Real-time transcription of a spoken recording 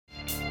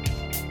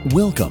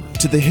Welcome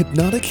to the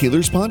Hypnotic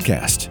Healers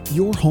Podcast,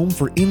 your home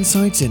for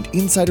insights and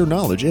insider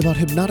knowledge about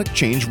hypnotic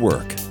change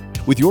work.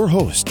 With your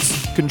hosts,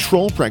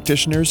 control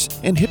practitioners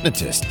and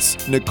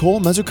hypnotists, Nicole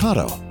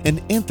Mazzucato and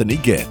Anthony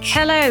Gitch.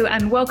 Hello,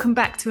 and welcome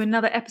back to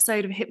another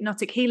episode of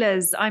Hypnotic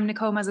Healers. I'm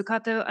Nicole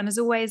Mazzucato, and as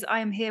always,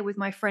 I am here with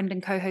my friend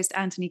and co-host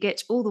Anthony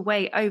Gitch, all the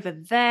way over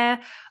there.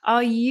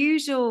 Our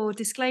usual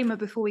disclaimer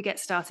before we get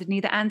started,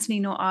 neither Anthony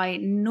nor I,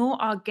 nor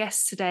our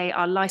guests today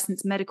are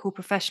licensed medical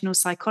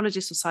professionals,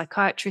 psychologists or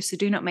psychiatrists, so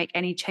do not make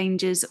any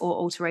changes or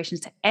alterations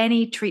to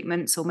any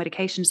treatments or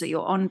medications that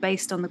you're on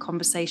based on the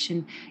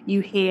conversation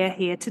you hear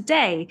here today.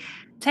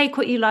 Take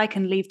what you like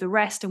and leave the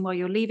rest. And while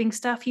you're leaving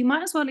stuff, you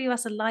might as well leave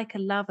us a like, a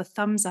love, a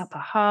thumbs up, a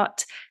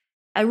heart,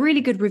 a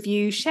really good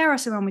review. Share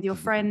us around with your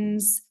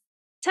friends.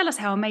 Tell us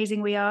how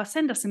amazing we are.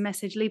 Send us a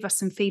message. Leave us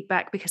some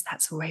feedback because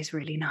that's always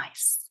really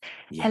nice.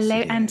 Yes, hello,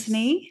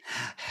 Anthony.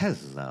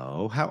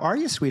 Hello. How are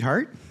you,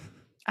 sweetheart?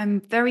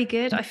 I'm very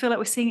good. I feel like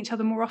we're seeing each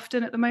other more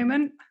often at the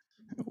moment.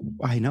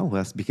 I know.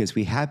 That's because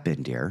we have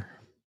been, dear.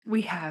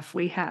 We have.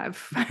 We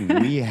have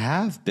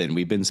been.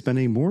 We've been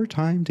spending more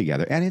time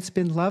together, and it's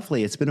been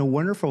lovely. It's been a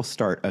wonderful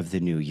start of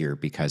the new year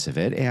because of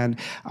it, and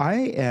I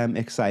am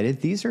excited.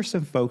 These are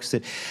some folks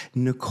that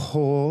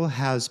Nicole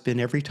has been,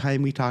 every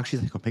time we talk,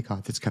 she's like, oh my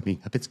God, it's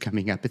coming up, it's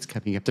coming up, it's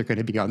coming up. They're going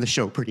to be on the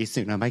show pretty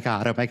soon. Oh my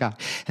God, oh my God.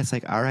 It's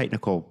like, all right,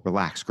 Nicole,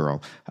 relax,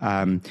 girl.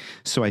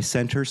 So I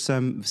sent her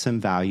some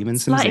Valium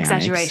and some Xanax.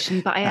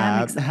 Exaggeration, but I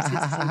am excited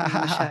to see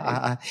you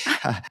on the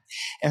show.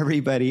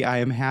 Everybody, I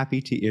am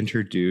happy to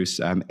introduce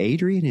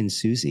Adrian and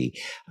Susie.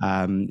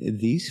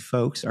 These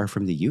folks are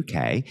from the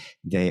UK.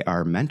 They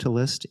are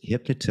mentalist,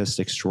 hypnotist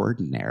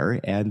extraordinaire,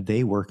 and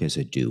they work as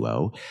a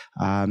duo.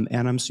 And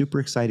I'm super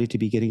excited to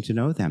be getting to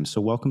know them. So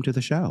welcome to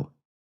the show.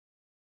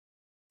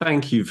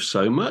 Thank you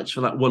so much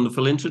for that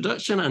wonderful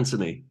introduction,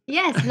 Anthony.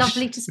 Yes,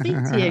 lovely to speak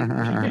to you.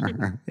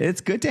 It's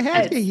good to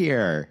have you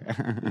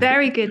here.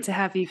 Very good to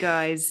have you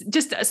guys.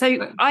 Just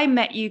so I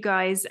met you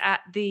guys at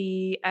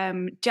the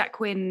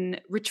Jack Wynne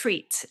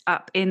retreat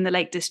up in the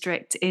Lake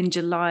District in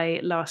July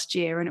last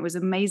year. And it was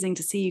amazing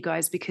to see you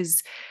guys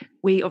because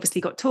we obviously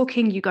got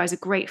talking. You guys are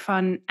great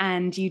fun.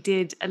 And you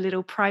did a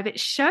little private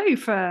show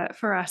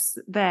for us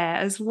there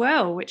as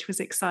well, which was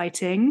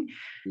exciting.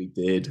 We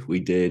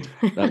did.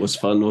 That was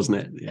fun, wasn't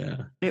it? Yeah.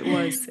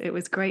 It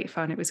was great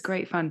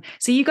fun.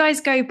 So you guys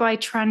go by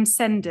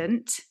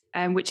Transcendent,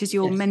 which is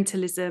your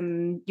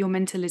mentalism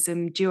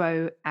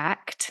duo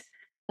act.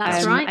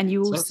 That's right. And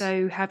you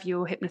also have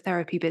your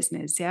hypnotherapy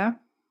business, yeah?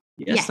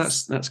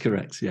 Yes. That's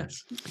correct.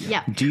 Yes.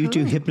 Yeah. Do you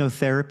do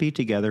hypnotherapy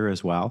together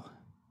as well?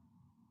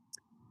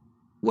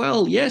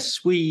 Well,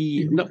 yes,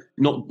 we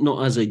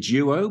not as a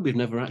duo. We've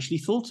never actually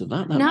thought of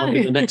that. That might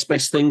be the next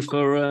best thing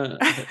for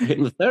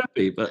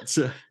hypnotherapy. But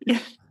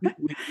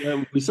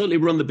we certainly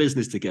run the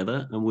business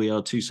together, and we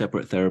are two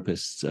separate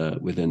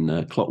therapists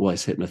within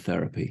Clockwise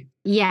Hypnotherapy.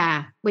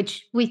 Yeah,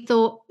 which we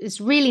thought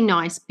is really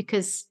nice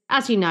because,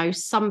 as you know,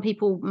 some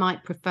people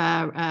might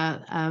prefer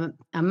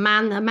a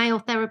male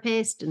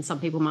therapist, and some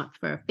people might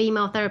prefer a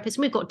female therapist.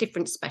 And we've got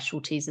different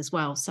specialties as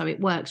well, so it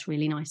works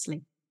really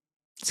nicely.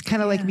 It's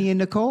kind of like me and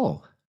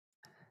Nicole.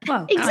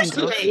 Well,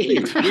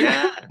 exactly.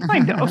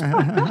 Kind of.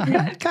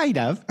 Kind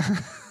of.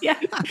 Yeah.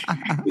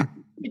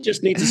 We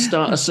just need to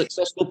start a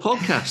successful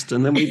podcast,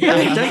 and then we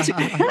date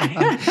again.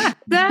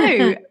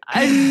 So,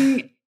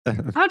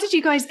 how did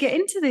you guys get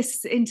into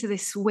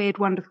this weird,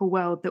 wonderful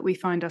world that we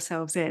find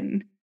ourselves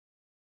in?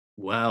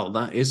 Well,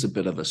 that is a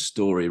bit of a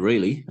story,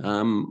 really.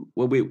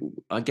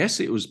 I guess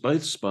it was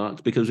both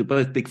sparked because we're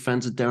both big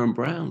fans of Darren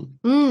Brown.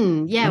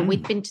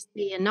 We've been to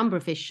see a number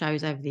of his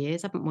shows over the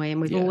years, haven't we? And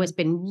we've always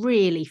been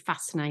really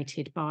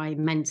fascinated by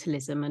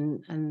mentalism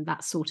and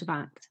that sort of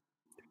act.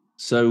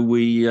 So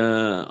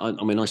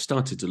I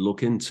started to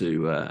look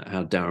into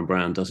how Darren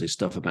Brown does his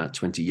stuff about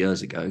 20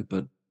 years ago,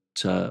 but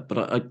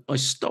I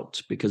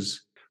stopped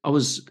because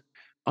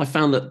I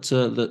found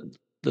that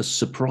the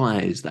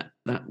surprise, that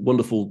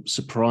wonderful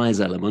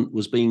surprise element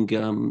was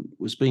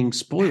being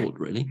spoiled,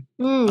 really,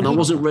 and I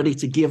wasn't ready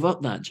to give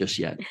up that just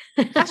yet.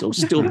 So I'm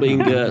still being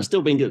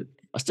good.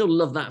 I still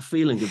love that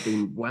feeling of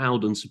being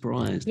wowed and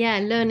surprised. Yeah,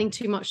 learning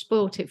too much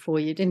spoiled it for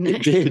you, didn't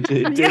it?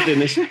 It did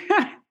initially.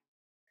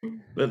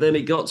 But then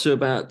it got to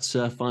about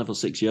 5 or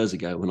 6 years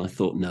ago when I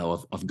thought,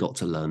 no, I've got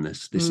to learn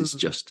this. This is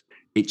just.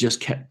 It just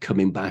kept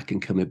coming back,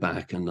 and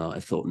I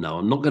thought, no,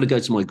 I'm not going to go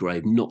to my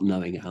grave not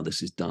knowing how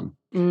this is done.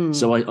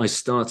 So I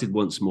started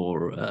once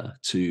more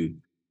to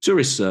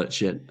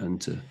research it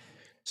and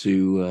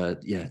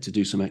to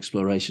do some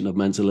exploration of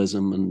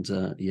mentalism, and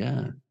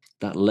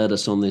that led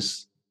us on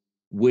this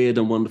weird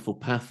and wonderful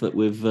path that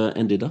we've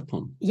ended up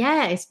on.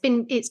 Yeah,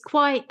 it's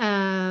quite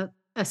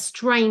a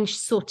strange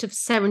sort of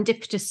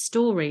serendipitous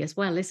story as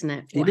well, isn't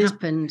it? What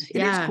happened?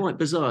 It is quite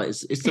bizarre.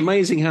 It's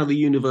amazing how the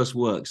universe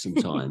works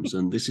sometimes,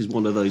 and this is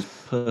one of those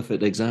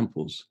perfect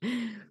examples.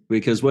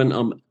 Because when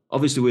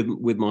obviously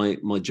with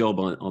my job,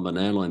 I'm an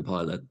airline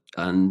pilot,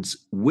 and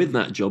with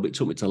that job, it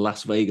took me to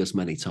Las Vegas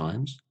many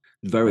times.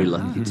 Very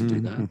lucky to do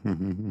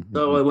that.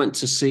 So I went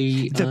to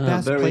see the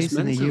best place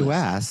in the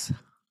US.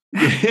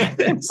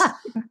 Yes.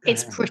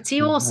 It's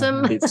pretty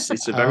awesome. It's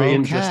a very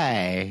interesting.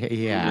 Okay,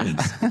 yeah.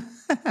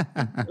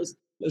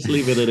 Let's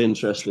leave it at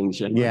interesting,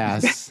 shall we?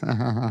 Yes.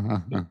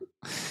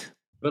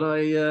 But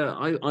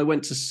I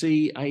went to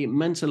see a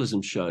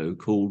mentalism show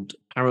called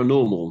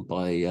Paranormal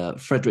by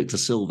Frederick Da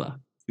Silva,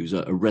 who's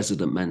a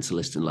resident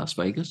mentalist in Las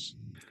Vegas.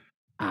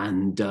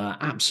 And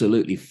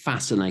absolutely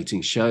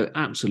fascinating show.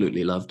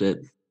 Absolutely loved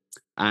it.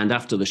 And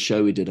after the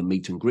show, we did a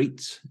meet and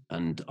greet.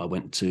 And I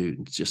went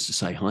just to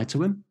say hi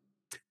to him.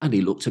 And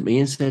he looked at me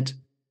and said,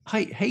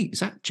 hey, is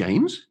that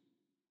James?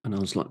 And I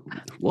was like,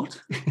 what?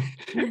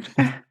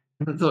 I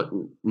thought,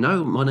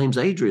 no, my name's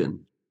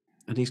Adrian.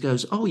 And he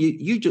goes, oh,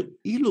 you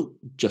look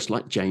just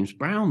like James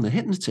Brown, the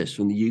hypnotist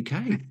from the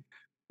UK.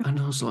 And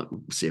I was like,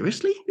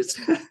 seriously?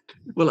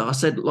 Well, I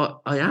said,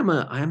 look, I am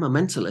a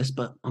mentalist,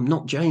 but I'm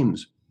not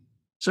James.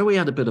 So we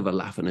had a bit of a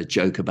laugh and a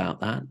joke about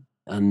that.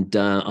 And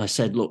I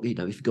said, look, if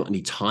you've got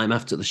any time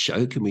after the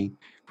show, can we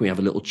have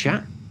a little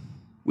chat?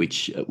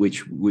 Which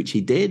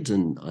he did.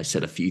 And I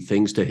said a few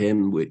things to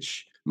him,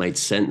 which made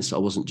sense. I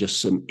wasn't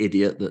just some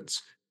idiot that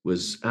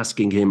was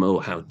asking him, oh,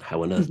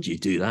 how on earth do you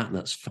do that? And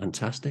that's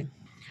fantastic.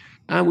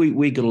 And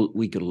we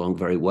got along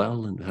very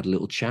well and had a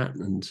little chat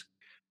and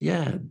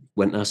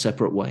went our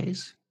separate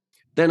ways.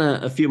 Then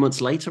a few months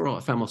later, I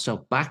found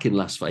myself back in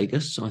Las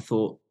Vegas. I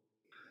thought,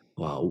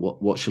 well,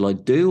 what shall I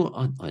do?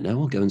 I know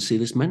I'll go and see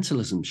this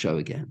mentalism show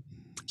again.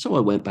 So I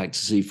went back to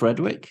see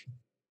Frederick.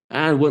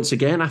 And once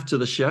again, after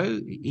the show,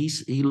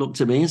 he looked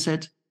at me and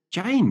said,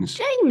 James,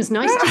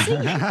 nice to see you.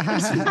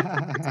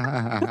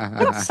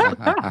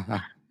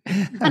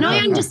 And I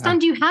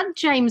understand you had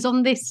James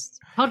on this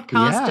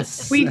podcast.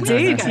 Yes. We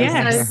did,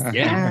 yes. So,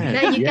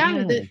 there you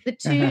go. The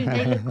two,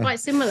 they look quite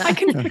similar. I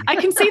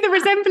can see the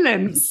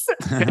resemblance.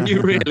 Can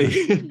you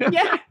really?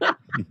 Yeah.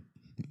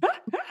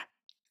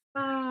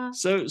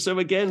 So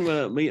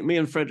again, me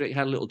and Frederick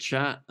had a little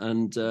chat,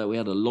 and we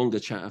had a longer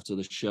chat after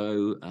the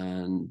show.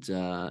 And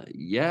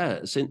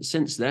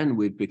since then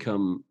we've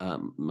become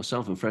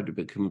myself and Frederick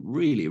become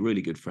really,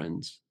 really good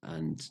friends.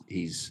 And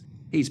he's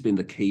been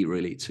the key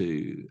really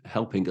to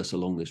helping us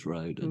along this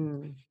road.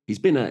 And he's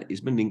been an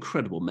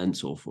incredible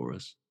mentor for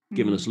us,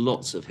 giving us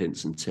lots of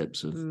hints and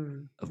tips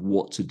of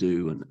what to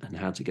do and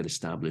how to get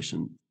established,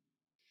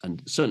 and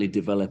certainly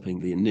developing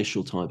the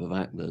initial type of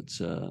act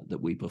that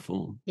we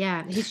perform.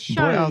 Yeah, his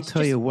show. Boy, I'll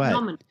tell you what.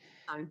 Phenomenal.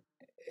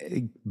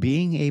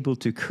 Being able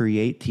to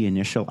create the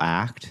initial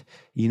act,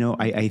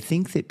 I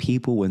think that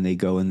people, when they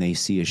go and they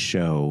see a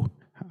show,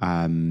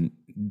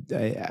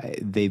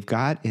 they've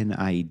got an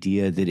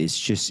idea that it's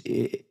just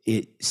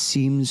it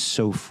seems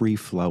so free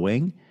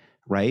flowing,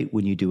 right?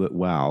 When you do it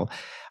well.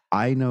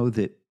 I know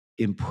that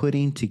in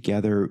putting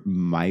together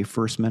my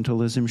first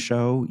mentalism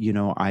show,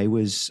 I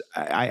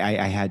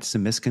had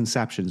some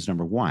misconceptions,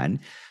 number one.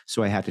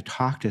 So I had to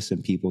talk to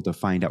some people to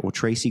find out, well,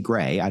 Tracy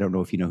Gray, I don't know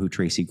if you know who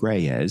Tracy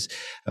Gray is,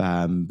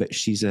 but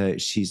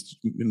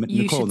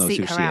Nicole knows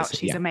who she is.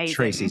 She's amazing.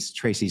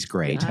 Tracy's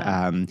great.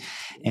 Yeah.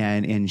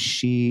 And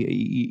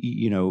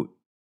she,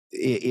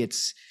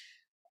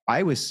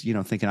 I was,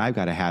 thinking I've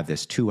got to have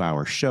this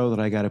 2-hour show that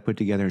I got to put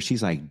together. And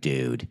she's like,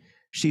 dude,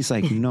 she's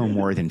like, no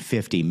more than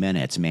 50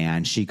 minutes,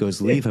 man. She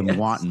goes, leave him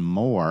wanting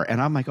more.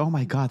 And I'm like, oh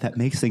my God, that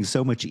makes things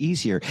so much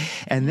easier.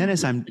 And then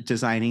as I'm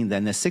designing the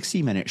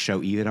 60-minute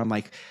show, even I'm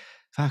like,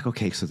 fuck,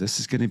 okay, so this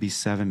is going to be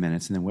 7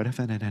 minutes. And then what if,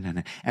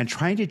 and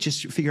trying to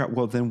just figure out,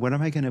 well, then what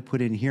am I going to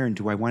put in here? And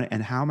do I want it?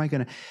 And how am I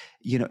going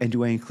to, and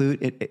do I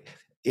include it?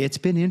 It's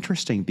been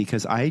interesting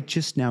because I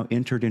just now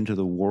entered into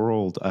the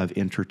world of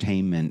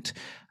entertainment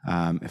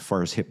as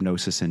far as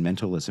hypnosis and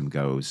mentalism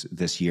goes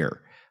this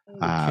year.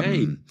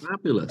 Okay,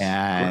 fabulous.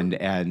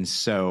 And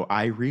so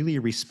I really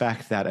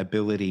respect that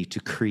ability to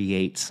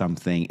create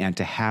something and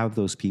to have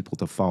those people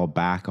to fall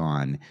back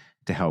on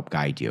to help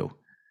guide you.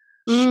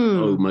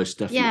 Oh, most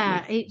definitely.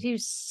 Yeah, he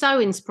was so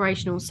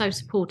inspirational, so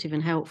supportive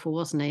and helpful,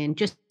 wasn't he? And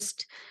just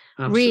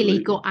Absolutely.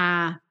 really got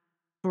our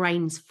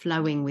brains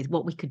flowing with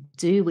what we could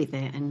do with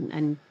it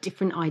and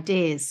different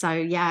ideas. So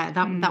yeah,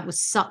 that was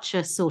such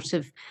a sort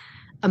of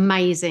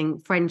amazing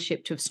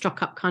friendship to have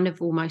struck up kind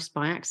of almost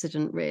by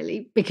accident,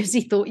 really, because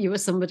he thought you were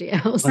somebody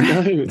else. I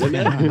know.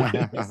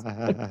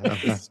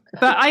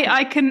 But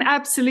I can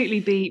absolutely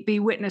be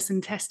witness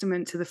and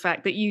testament to the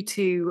fact that you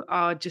two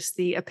are just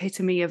the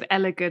epitome of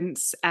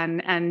elegance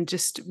and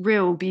just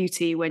real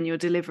beauty when you're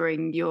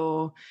delivering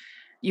your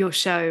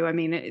show. I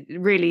mean,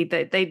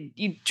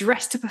 you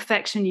dress to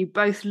perfection. You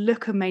both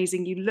look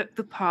amazing. You look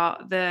the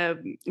part.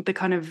 The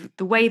kind of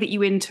the way that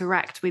you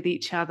interact with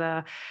each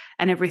other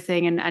and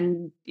everything.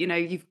 And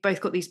you've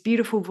both got these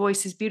beautiful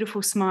voices,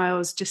 beautiful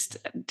smiles. Just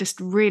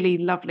really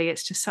lovely.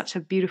 It's just such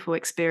a beautiful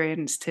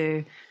experience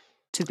to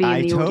be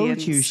in the audience. I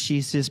told you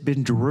she's just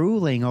been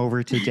drooling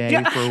over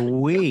today for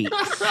weeks.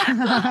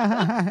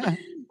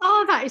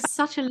 Oh, that is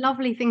such a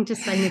lovely thing to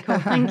say, Nicole.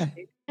 Thank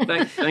you.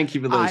 Thank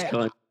you for those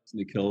kind.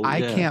 Nicole.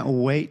 I can't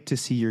wait to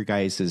see your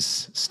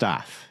guys'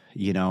 stuff.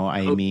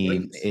 I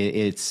mean,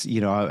 it's,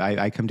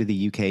 I come to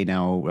the UK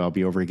now. I'll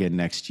be over again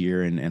next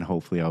year, and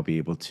hopefully I'll be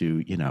able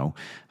to,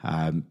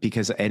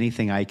 because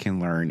anything I can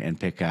learn and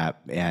pick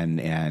up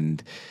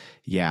and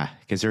yeah,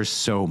 because there's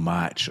so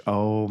much.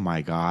 Oh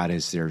my God,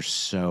 is there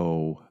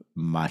so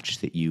much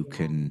that you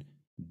can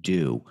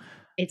do?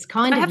 It's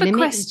kind I of have a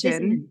limitless, question.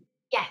 isn't it?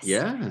 Yes.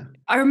 Yeah.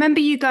 I remember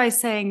you guys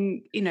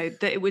saying,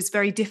 that it was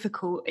very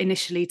difficult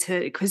initially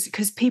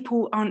because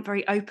people aren't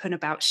very open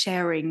about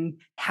sharing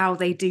how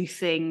they do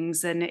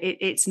things, and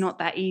it's not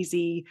that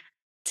easy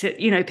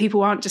to,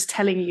 people aren't just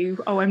telling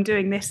you, oh, I'm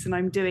doing this and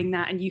I'm doing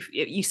that, and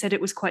you said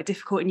it was quite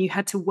difficult and you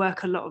had to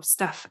work a lot of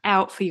stuff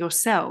out for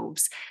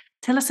yourselves.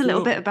 Tell us a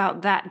little bit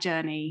about that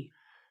journey.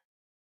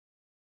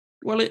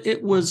 Well,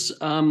 it was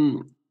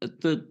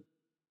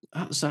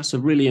that's a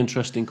really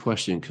interesting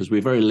question, because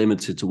we're very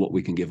limited to what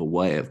we can give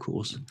away, of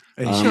course.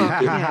 It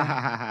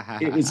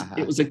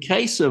was a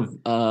case of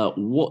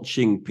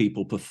watching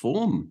people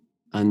perform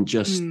and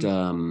just,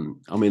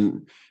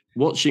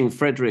 watching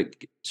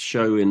Frederick's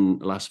show in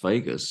Las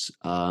Vegas.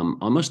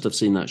 I must have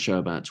seen that show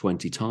about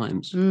 20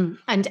 times.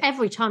 And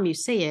every time you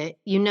see it,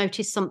 you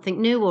notice something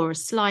new, or a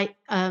slight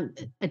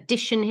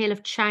addition he'll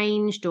have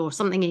changed, or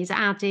something he's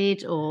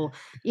added, or,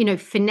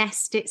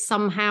 finessed it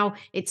somehow.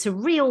 It's a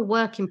real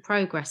work in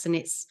progress.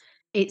 And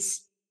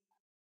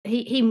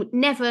he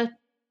never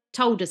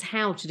told us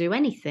how to do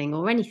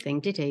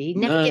anything, did he? He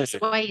never gives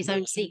away his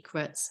own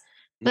secrets,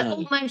 but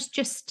almost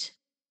just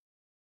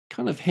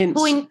kind of hints,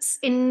 points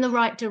in the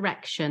right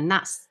direction.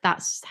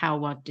 That's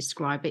how I'd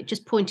describe it.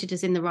 Just pointed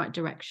us in the right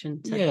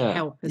direction to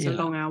help us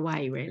along our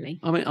way, really.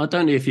 I mean, I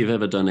don't know if you've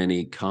ever done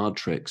any card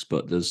tricks,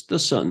 but there's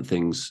certain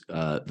things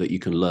that you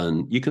can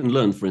learn. You can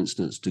learn, for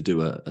instance, to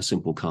do a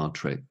simple card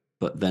trick,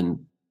 but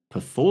then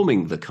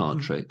performing the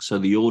card trick so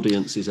the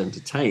audience is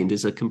entertained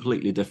is a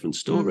completely different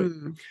story.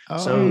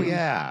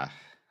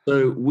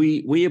 So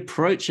we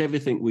approach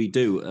everything we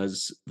do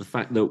as the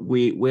fact that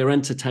we're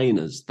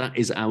entertainers. That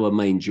is our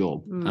main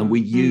job. And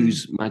we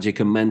use magic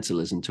and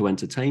mentalism to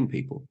entertain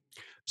people.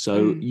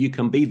 So you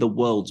can be the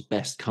world's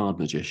best card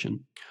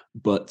magician,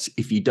 but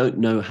if you don't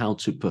know how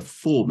to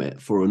perform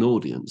it for an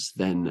audience,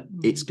 then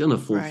it's going to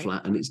fall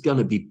flat and it's going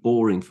to be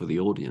boring for the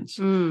audience.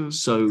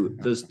 So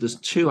there's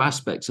two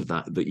aspects of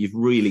that you've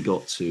really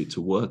got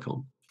to work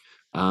on.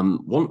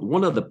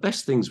 One of the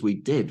best things we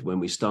did when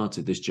we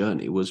started this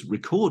journey was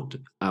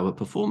record our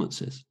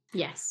performances.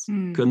 Yes.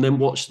 And then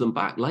watch them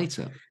back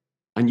later.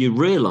 And you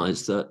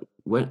realize that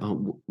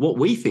what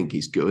we think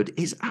is good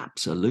is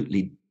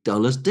absolutely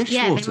dull as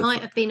dishwater. Yeah, there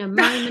might have been a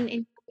moment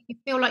in you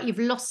feel like you've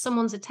lost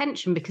someone's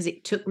attention because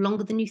it took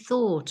longer than you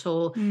thought,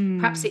 or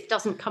perhaps it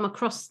doesn't come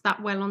across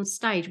that well on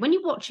stage. When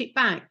you watch it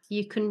back,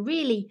 you can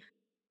really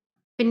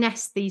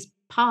finesse these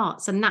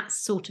parts, and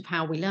that's sort of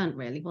how we learned,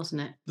 really,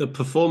 wasn't it? The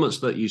performance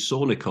that you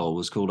saw, Nicole,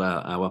 was called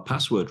our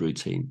password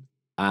routine,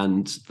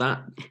 and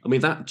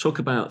that took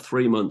about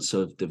 3 months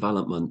of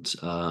development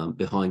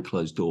behind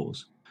closed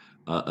doors,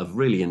 of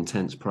really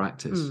intense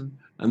practice.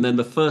 And then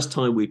the first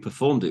time we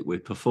performed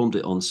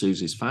it on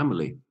Susie's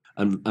Family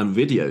and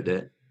videoed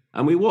it,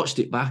 and we watched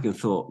it back and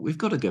thought, we've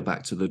got to go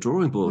back to the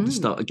drawing board and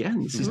start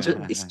again.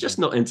 It's just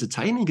not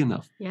entertaining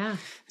enough.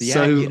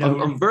 So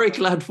I'm very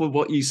glad for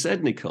what you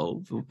said,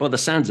 Nicole. By the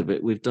sounds of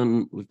it, we've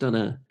taken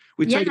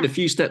a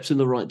few steps in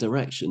the right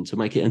direction to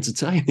make it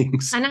entertaining.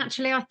 And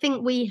actually, I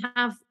think we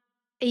have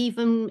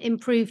even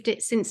improved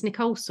it since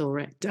Nicole saw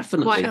it.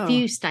 Definitely. Quite a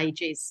few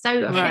stages. So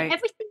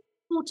everything's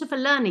sort of a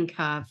learning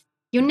curve.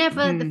 You're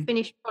never the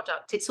finished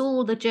product. It's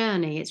all the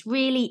journey. It's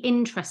really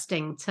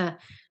interesting to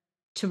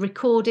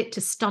record it,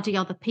 to study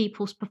other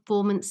people's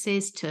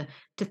performances, to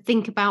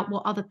think about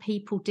what other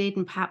people did,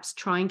 and perhaps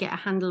try and get a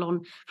handle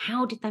on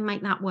how did they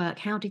make that work?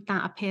 How did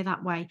that appear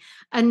that way?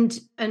 And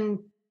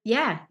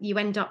you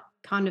end up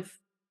kind of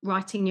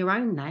writing your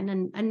own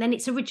then, and then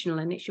it's original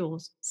and it's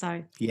yours.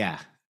 So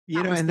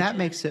that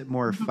makes it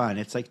more fun.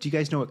 It's like, do you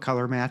guys know what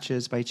color match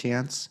is by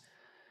chance?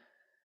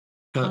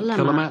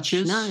 Color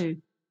matches? No.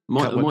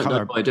 Might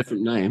know by a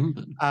different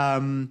name.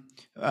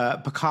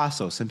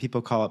 Picasso. Some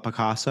people call it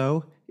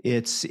Picasso.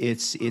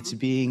 It's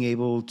being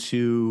able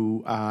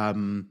to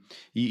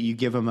you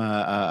give them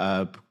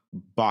a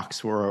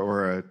box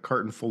or a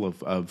carton full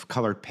of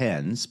colored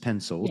pens,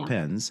 penciled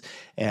pens,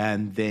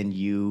 and then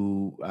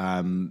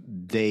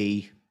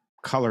they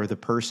color the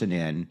person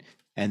in,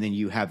 and then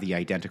you have the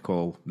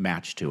identical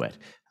match to it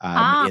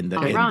in the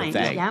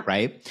thing,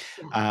 right?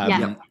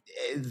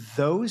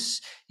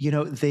 Those,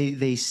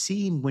 they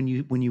seem, when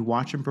you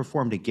watch them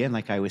performed, again,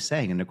 like I was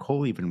saying, and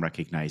Nicole even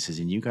recognizes,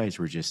 and you guys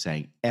were just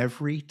saying,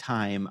 every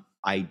time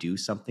I do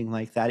something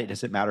like that, it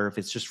doesn't matter if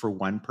it's just for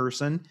one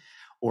person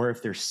or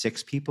if there's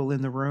 6 people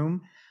in the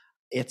room,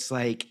 it's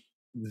like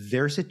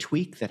there's a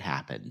tweak that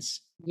happens.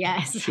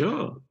 Yes.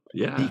 Sure.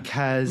 Yeah.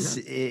 Because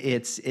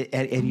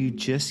and you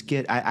just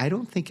get,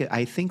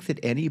 I think that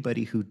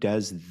anybody who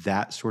does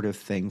that sort of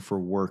thing for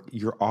work,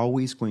 you're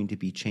always going to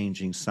be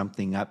changing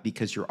something up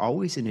because you're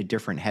always in a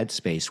different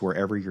headspace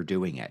wherever you're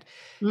doing it.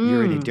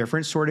 You're in a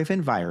different sort of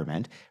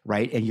environment,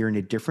 right? And you're in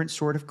a different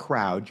sort of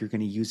crowd. You're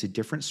going to use a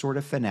different sort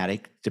of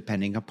fanatic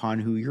depending upon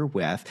who you're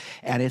with.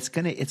 And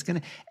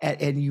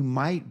and you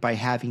might, by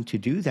having to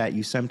do that,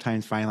 you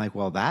sometimes find like,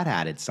 well, that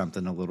added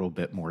something a little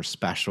bit more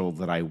special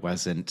that I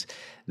wasn't,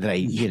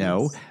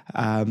 it's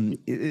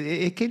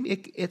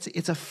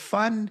a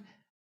fun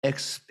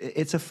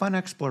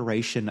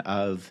exploration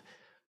of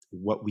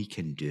what we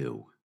can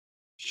do.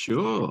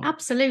 Sure.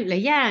 Absolutely.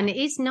 Yeah. And it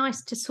is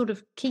nice to sort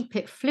of keep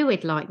it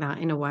fluid like that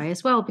in a way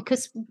as well,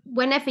 because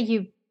whenever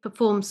you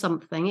perform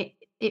something,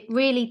 it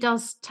really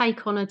does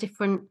take on a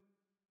different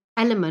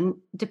element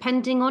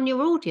depending on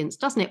your audience,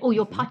 doesn't it? Or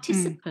your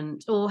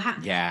participant, or how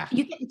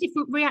you get a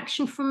different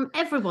reaction from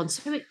everyone.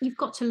 So you've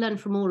got to learn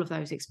from all of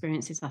those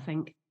experiences, I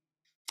think.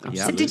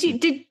 So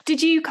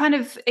did you kind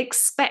of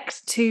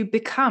expect to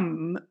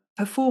become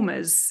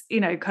performers,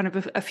 kind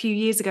of a few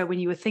years ago when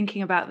you were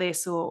thinking about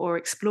this or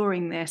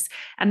exploring this?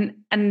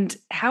 And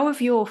how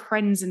have your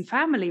friends and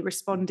family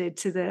responded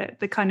to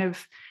the kind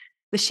of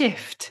the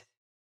shift?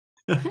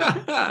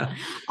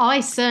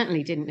 I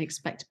certainly didn't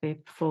expect to be a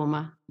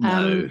performer.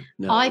 No.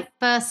 I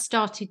first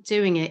started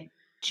doing it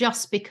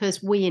just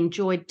because we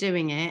enjoyed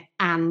doing it.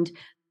 And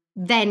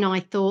then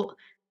I thought,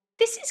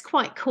 this is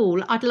quite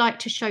cool. I'd like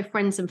to show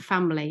friends and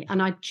family.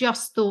 And I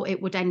just thought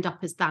it would end up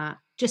as that,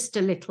 just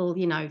a little,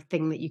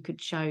 thing that you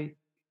could show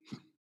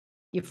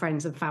your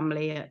friends and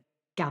family at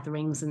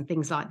gatherings and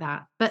things like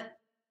that. But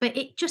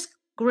it just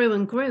grew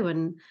and grew.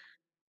 And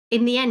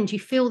in the end, you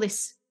feel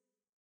this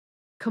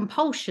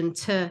compulsion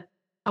to,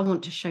 I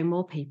want to show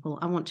more people.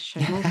 I want to show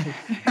more people.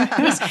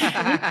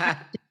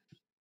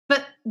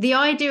 But the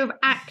idea of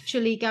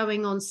actually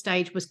going on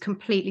stage was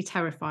completely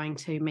terrifying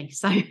to me.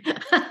 So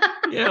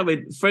yeah, I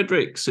mean,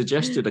 Frederick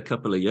suggested a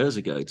couple of years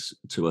ago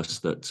to us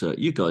that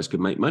you guys could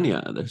make money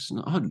out of this.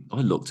 And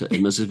I looked at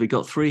him as if he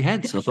got three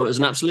heads. I thought it was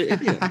an absolute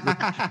idiot.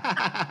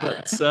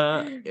 But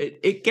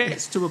it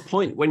gets to a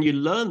point when you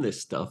learn this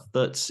stuff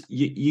that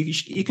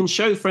you can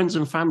show friends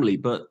and family,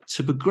 but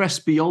to progress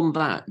beyond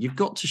that, you've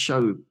got to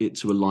show it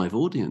to a live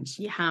audience.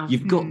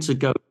 You've got to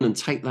go and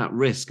take that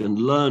risk and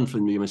learn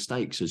from your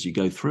mistakes as you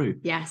go through.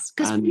 Yes,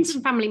 because friends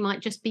and family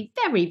might just be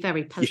very,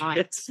 very polite.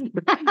 Yes,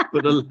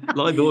 but the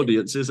live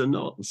audiences are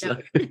not. So,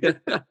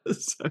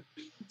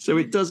 so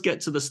it does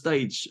get to the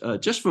stage,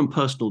 just from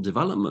personal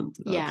development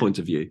point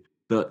of view,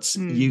 that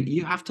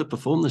you have to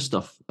perform this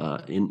stuff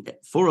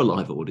for a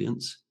live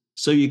audience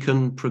so you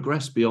can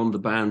progress beyond the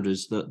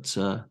boundaries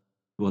that,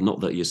 not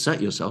that you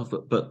set yourself,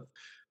 but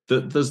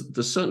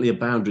there's certainly a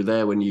boundary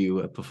there when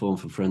you perform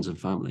for friends and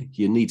family.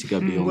 You need to go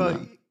beyond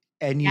that.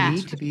 And you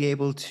need to be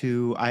able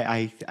to,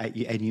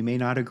 and you may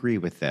not agree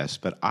with this,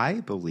 but I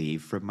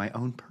believe from my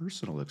own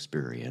personal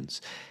experience,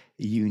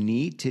 you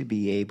need to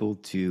be able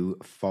to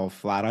fall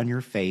flat on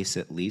your face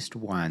at least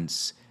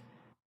once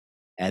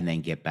and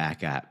then get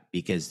back up.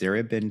 Because there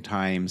have been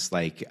times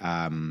like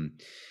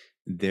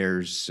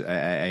there's,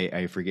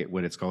 I forget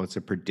what it's called. It's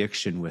a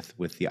prediction with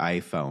the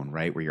iPhone,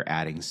 right? Where you're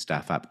adding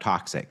stuff up,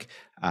 toxic.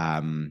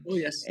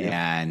 Yes.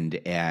 And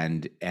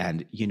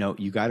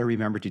you got to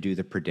remember to do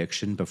the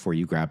prediction before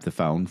you grab the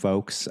phone,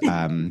 folks.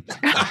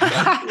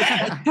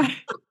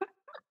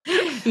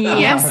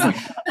 Yes,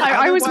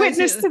 I was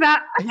witness to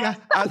that. Yeah.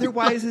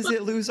 Otherwise, is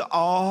it lose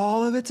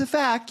all of its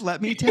effect?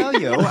 Let me tell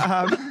you.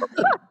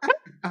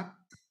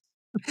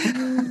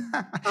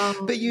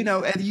 But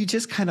and you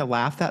just kind of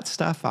laugh that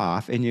stuff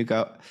off, and you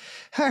go,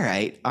 "All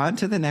right, on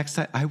to the next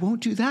time. I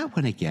won't do that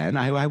one again.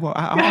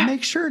 I'll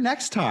make sure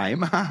next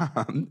time."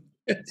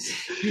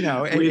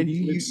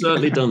 We've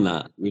certainly done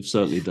that. We've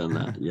certainly done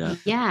that.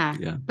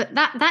 Yeah. But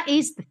that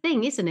is the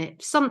thing, isn't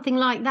it? Something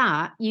like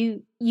that,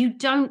 you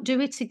don't do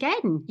it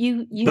again.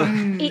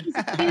 It's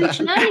a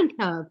huge learning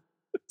curve.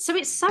 So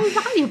it's so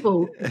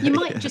valuable. You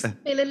might just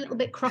feel a little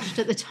bit crushed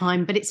at the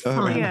time, but it's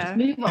fine. Just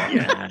move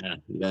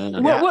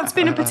on. What's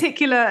been a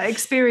particular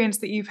experience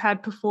that you've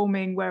had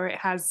performing where it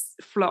has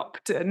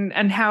flopped,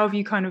 and how have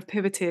you kind of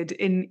pivoted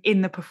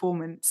in the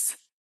performance?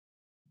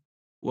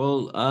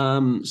 Well,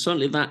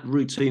 certainly that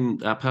routine,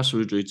 that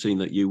password routine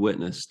that you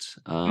witnessed,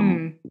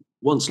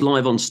 once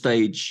live on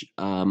stage,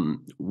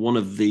 one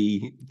of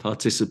the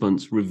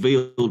participants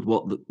revealed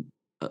what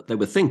they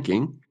were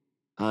thinking,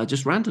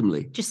 just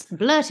randomly. Just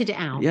blurted it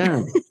out.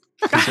 Yeah.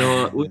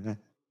 So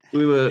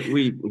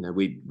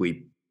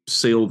we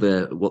sealed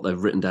what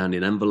they've written down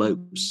in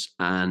envelopes,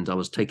 and I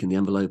was taking the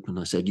envelope and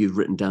I said, "You've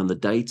written down the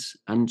date,"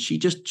 and she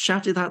just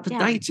shouted out the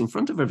date in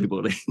front of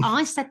everybody.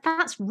 I said,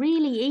 "That's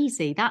really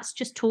easy. That's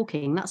just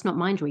talking. That's not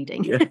mind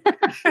reading."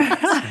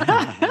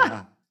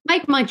 Yeah.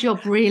 Make my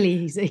job really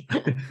easy.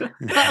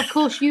 But of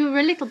course, you were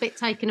a little bit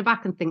taken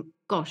aback and think,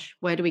 "Gosh,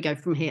 where do we go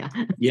from here?"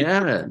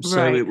 Yeah.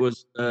 So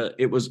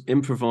it was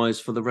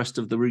improvised for the rest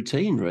of the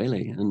routine,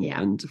 really,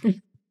 and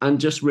and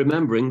just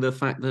remembering the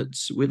fact that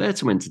we're there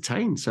to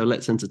entertain, so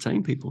let's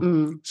entertain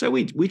people. So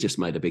we just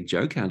made a big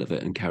joke out of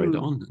it and carried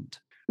on. And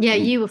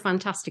you were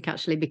fantastic,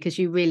 actually, because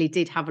you really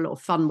did have a lot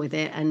of fun with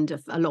it, and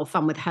a lot of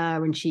fun with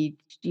her, and she,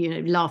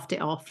 laughed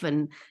it off,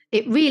 and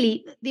it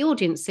really, the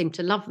audience seemed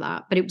to love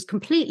that, but it was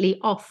completely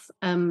off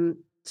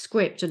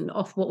script and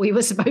off what we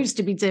were supposed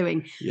to be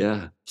doing.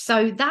 Yeah.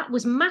 So that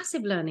was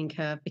massive learning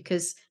curve,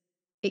 because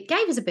it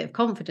gave us a bit of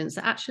confidence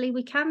that actually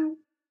we can,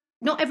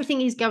 not everything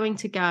is going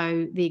to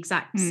go the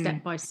exact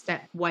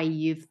step-by-step way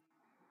you've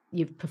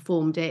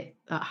performed it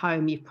at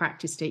home, you've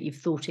practiced it, you've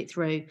thought it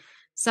through.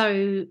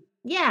 So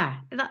yeah,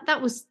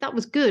 that was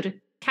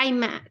good.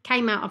 Came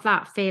out of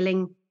that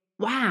feeling,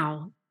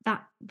 wow,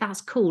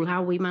 that's cool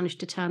how we managed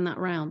to turn that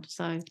around.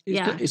 So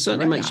it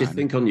certainly makes you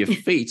think on your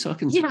feet, I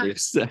can see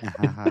this.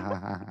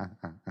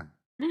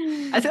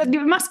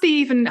 It must be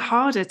even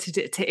harder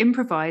to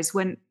improvise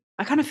when,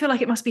 I kind of feel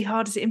like it must be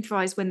harder to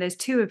improvise when there's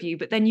two of you,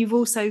 but then you've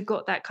also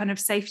got that kind of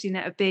safety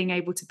net of being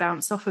able to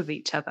bounce off of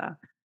each other.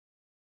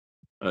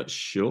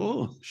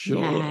 Sure.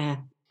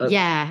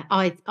 Yeah,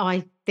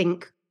 I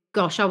think,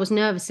 gosh, I was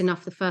nervous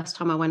enough the first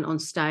time I went on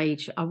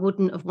stage. I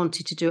wouldn't have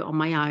wanted to do it on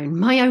my own.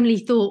 My only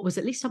thought was,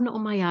 at least I'm not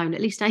on my own. At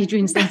least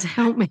Adrian's there to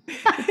help me.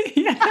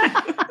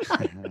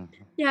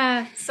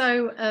 Yeah,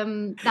 so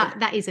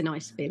that is a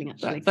nice feeling,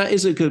 actually. That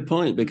is a good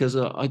point, because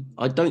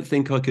I don't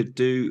think I could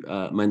do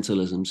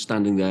mentalism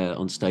standing there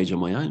on stage on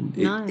my own.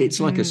 It's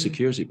like a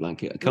security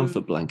blanket, a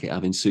comfort blanket,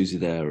 having Susie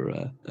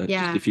there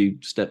just a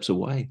few steps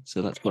away.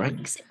 So that's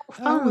great.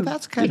 Oh,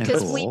 that's kind of cool.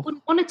 Because we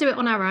wouldn't want to do it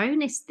on our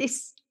own. It's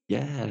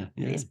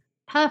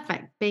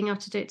perfect being able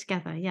to do it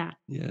together. Yeah,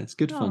 it's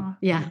good fun.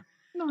 Yeah,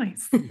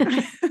 nice.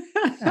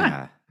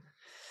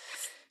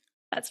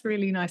 That's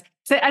really nice.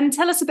 So, and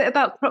tell us a bit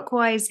about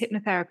Clockwise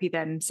Hypnotherapy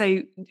then.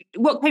 So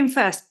what came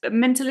first,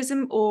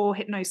 mentalism or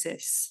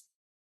hypnosis?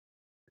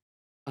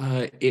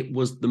 It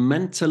was the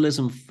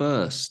mentalism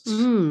first.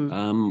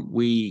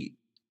 We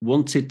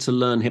wanted to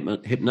learn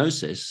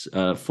hypnosis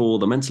for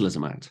the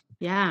Mentalism Act.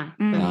 Yeah,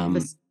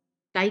 for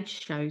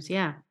stage shows,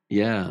 yeah.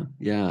 Yeah.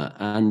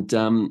 And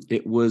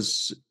it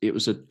was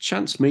a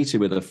chance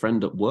meeting with a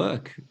friend at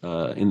work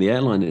in the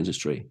airline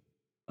industry.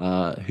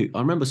 Who I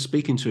remember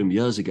speaking to him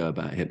years ago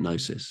about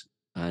hypnosis,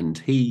 and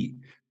he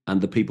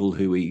and the people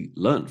who he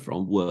learnt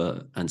from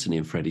were Anthony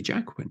and Freddie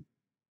Jacquin.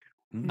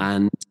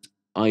 And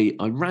I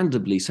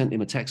randomly sent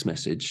him a text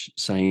message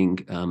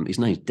saying, his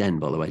name's Den,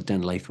 by the way,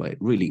 Den Lathwaite,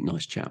 really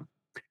nice chap,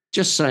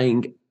 just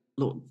saying,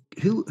 look,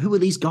 who are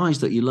these guys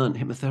that you learnt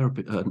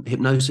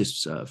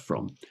hypnosis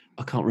from?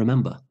 I can't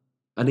remember.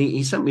 And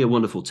he sent me a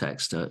wonderful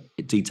text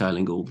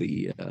detailing all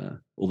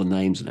the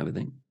names and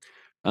everything.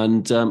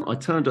 And I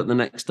turned up the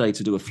next day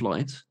to do a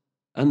flight,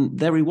 and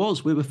there he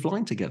was. We were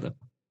flying together.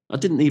 I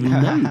didn't even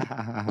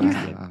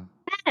know.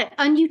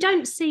 And you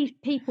don't see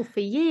people for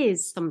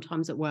years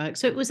sometimes at work.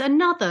 So it was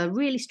another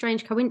really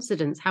strange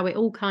coincidence how it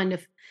all kind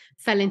of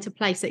fell into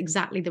place at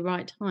exactly the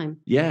right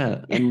time.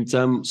 Yeah. And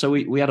so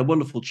we had a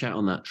wonderful chat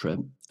on that trip,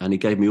 and he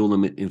gave me all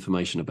the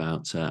information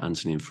about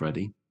Anthony and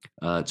Freddie.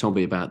 Told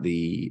me about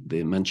the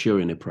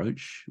Manchurian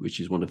approach, which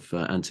is one of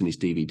Anthony's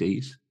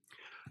DVDs.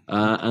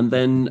 And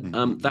then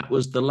that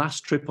was the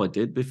last trip I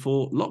did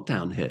before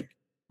lockdown hit.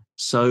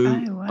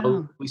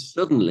 So we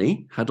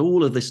suddenly had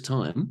all of this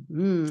time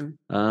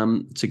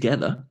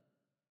together,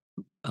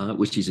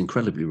 which is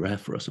incredibly rare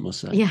for us, I must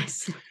say.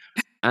 Yes.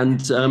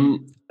 And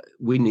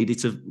we needed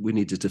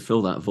to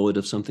fill that void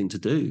of something to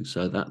do.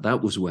 So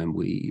that was when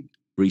we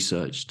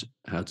researched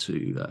how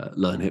to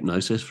learn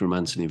hypnosis from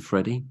Anthony and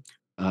Freddie.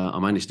 I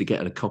managed to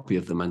get a copy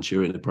of the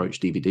Manchurian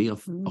Approach DVD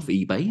off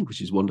eBay,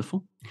 which is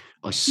wonderful.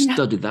 I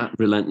studied that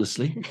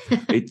relentlessly.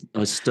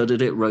 I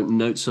studied it, wrote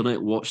notes on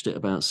it, watched it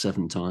about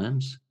 7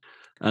 times.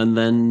 And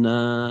then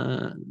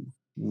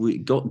we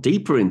got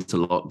deeper into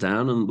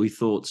lockdown, and we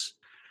thought,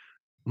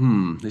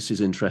 this is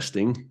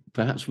interesting.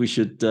 Perhaps we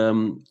should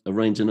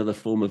arrange another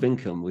form of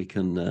income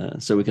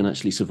so we can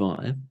actually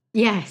survive.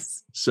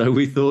 Yes. So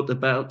we thought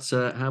about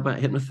how about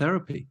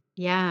hypnotherapy?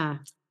 Yeah.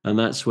 And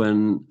that's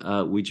when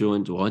I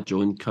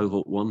joined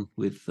Cohort 1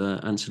 with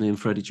Anthony and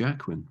Freddie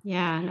Jacquin.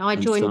 Yeah, and I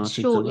joined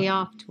shortly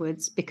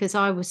afterwards because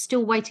I was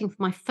still waiting for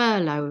my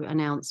furlough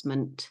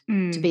announcement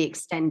to be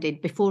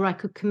extended before I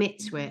could commit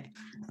to it.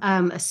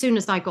 As soon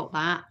as I got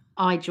that,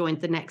 I joined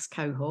the next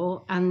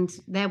cohort, and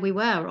there we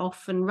were,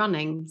 off and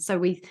running. So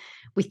we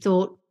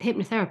thought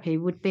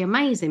hypnotherapy would be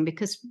amazing,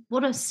 because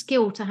what a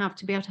skill to have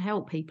to be able to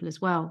help people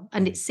as well.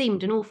 And it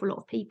seemed an awful lot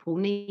of people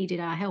needed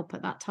our help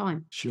at that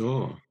time.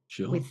 Sure.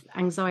 With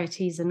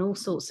anxieties and all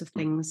sorts of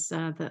things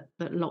that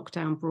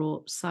lockdown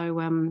brought. So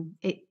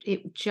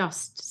it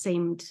just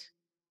seemed,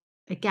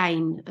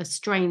 again, a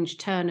strange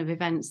turn of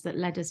events that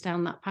led us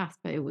down that path,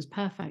 but it was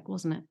perfect,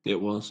 wasn't it? It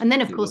was. And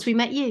then, of course, we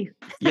met you.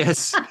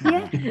 Yes.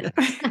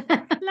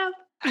 Love.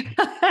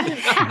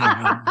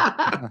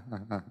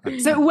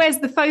 So where's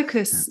the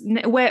focus?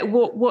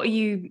 What are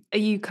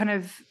you kind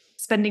of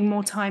spending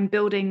more time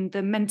building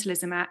the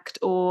Mentalism Act,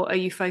 or are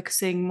you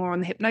focusing more on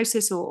the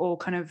hypnosis, or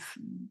kind of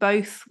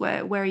both?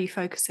 Where are you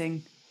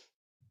focusing?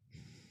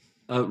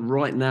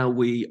 Right now,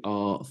 we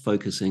are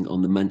focusing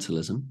on the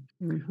mentalism.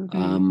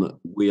 Mm-hmm.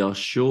 We are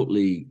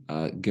shortly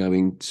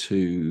going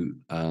to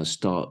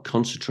start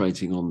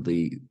concentrating on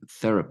the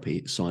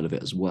therapy side of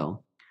it as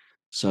well.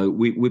 So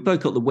we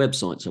both got the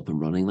websites up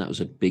and running. That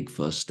was a big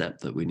first step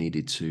that we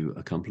needed to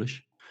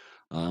accomplish.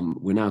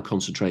 We're now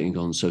concentrating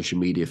on social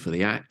media for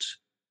the ACT,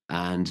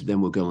 and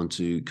then we'll go on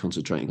to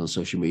concentrating on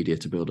social media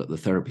to build up the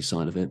therapy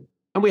side of it.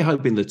 And we're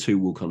hoping the two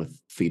will kind of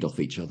feed off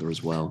each other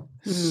as well.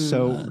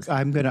 So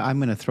I'm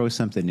gonna throw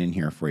something in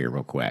here for you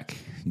real quick.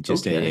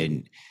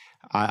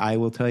 I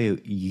will tell you,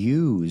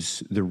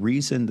 the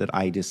reason that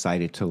I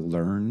decided to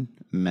learn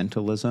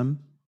mentalism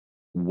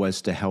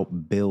was to help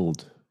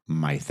build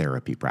my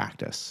therapy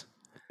practice.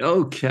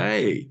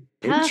 Okay.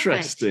 Perfect.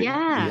 Interesting.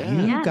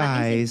 Yeah. You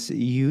guys,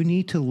 you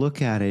need to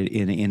look at it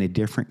in a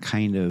different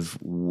kind of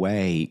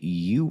way.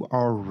 You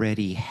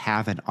already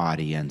have an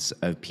audience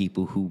of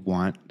people who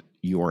want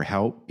your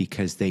help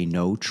because they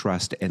know,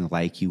 trust, and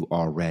like you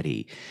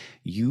already.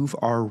 You've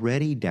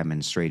already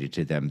demonstrated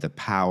to them the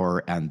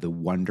power and the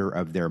wonder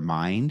of their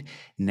mind.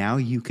 Now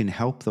you can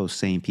help those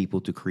same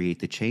people to create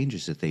the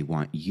changes that they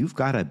want. You've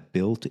got a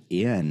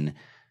built-in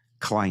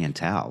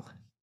clientele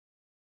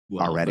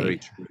already. Very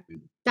true.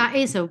 That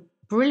is a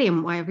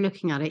brilliant way of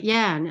looking at it.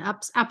 Yeah, and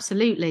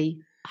absolutely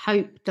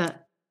hope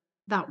that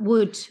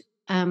would,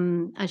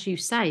 as you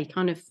say,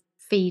 kind of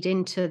feed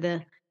into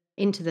the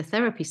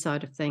therapy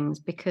side of things.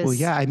 Because, well,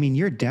 yeah, I mean,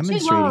 you're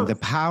demonstrating the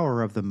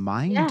power of the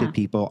mind to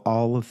people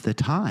all of the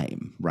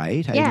time,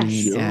 right? Yeah, I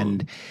mean, sure.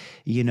 and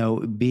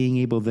being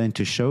able then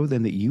to show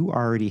them that you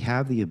already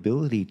have the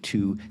ability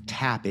to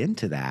tap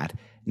into that.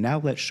 Now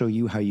let's show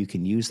you how you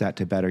can use that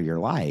to better your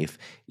life.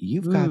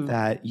 You've got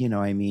that,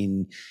 I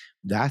mean,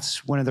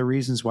 that's one of the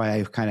reasons why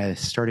I've kind of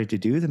started to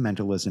do the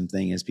mentalism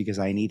thing, is because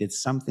I needed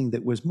something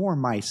that was more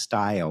my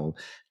style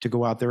to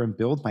go out there and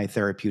build my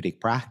therapeutic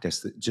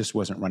practice that just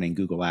wasn't running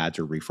Google ads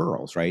or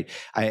referrals, right?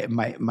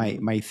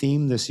 My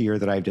theme this year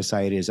that I've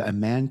decided is a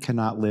man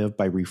cannot live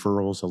by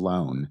referrals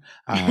alone.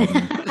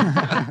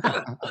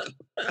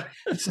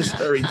 This is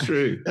very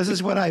true. This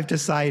is what I've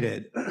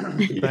decided.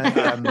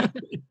 But,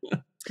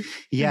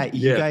 yeah,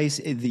 you guys,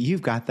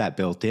 you've got that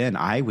built in.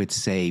 I would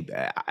say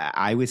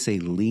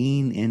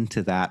lean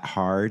into that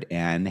hard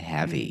and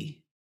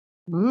heavy.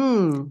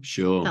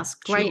 Sure. That's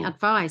great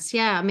advice.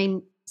 Yeah. I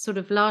mean, sort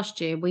of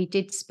last year we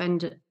did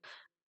spend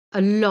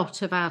a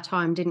lot of our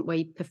time, didn't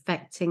we,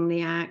 perfecting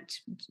the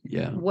ACT,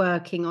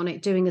 working on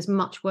it, doing as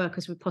much work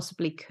as we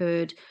possibly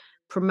could,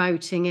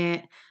 promoting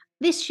it.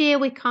 This year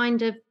we're going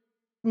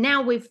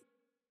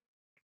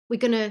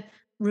to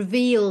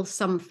reveal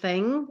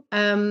something.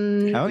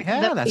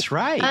 That's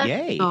right.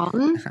 Yay.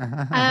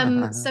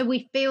 So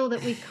we feel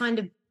that we've kind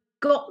of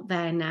got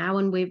there now,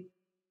 and we've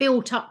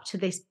built up to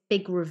this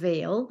big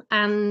reveal,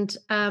 and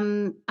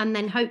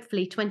then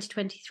hopefully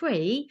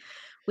 2023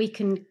 we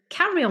can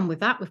carry on with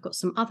that. We've got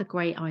some other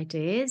great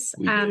ideas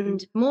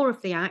and more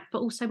of the ACT, but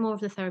also more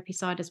of the therapy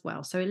side as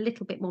well. So a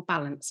little bit more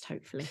balanced,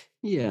 hopefully.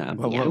 Yeah.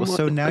 Well,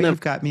 so now you've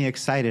got me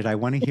excited. I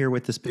want to hear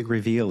what this big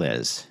reveal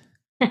is.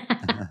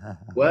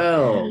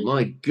 Well,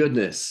 my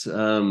goodness.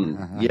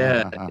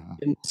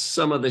 In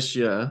summer this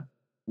year,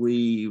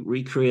 we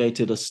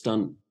recreated a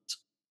stunt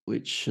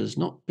which has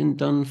not been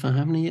done for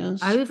how many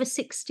years? Over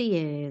 60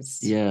 years.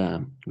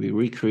 Yeah, we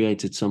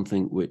recreated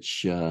something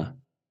which,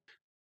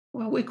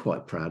 we're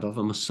quite proud of,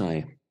 I must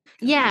say.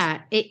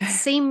 Yeah, it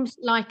seemed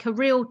like a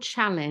real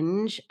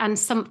challenge and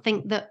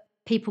something that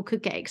people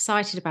could get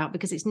excited about,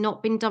 because it's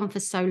not been done for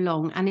so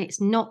long, and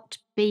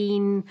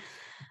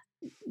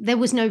there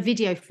was no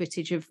video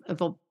footage of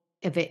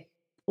it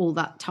all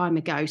that time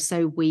ago.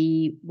 So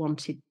we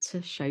wanted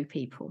to show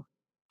people.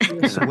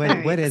 So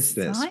what is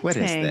this? What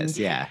is this?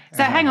 Yeah.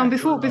 So hang on,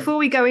 before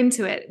we go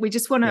into it, I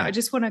just want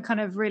to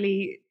kind of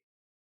really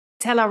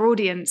tell our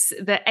audience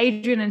that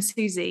Adrian and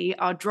Susie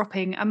are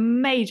dropping a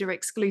major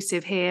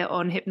exclusive here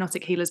on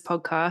Hypnotic Healers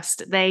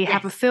podcast. They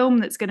have a film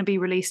that's going to be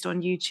released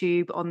on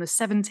YouTube on the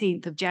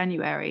 17th of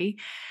January.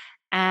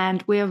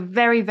 And we are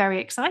very, very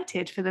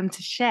excited for them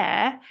to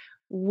share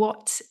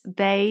what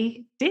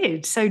they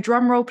did. So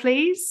drum roll,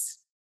 please.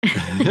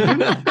 That's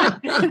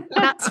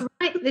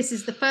right. This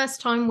is the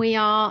first time we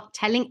are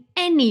telling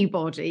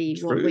anybody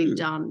what we've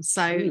done.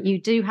 So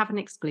you do have an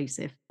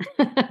exclusive.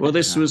 Well,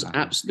 this was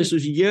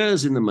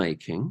years in the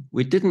making.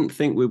 We didn't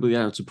think we'd be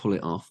able to pull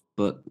it off,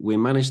 but we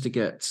managed to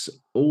get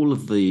all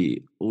of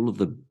the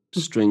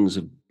strings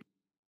of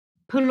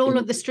pull all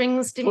of the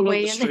strings, didn't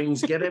we?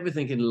 Strings, get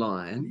everything in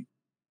line.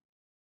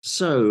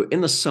 So in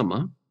the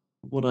summer,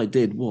 what I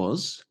did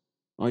was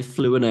I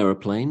flew an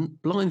aeroplane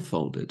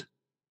blindfolded.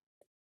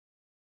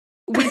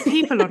 With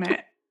people on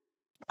it?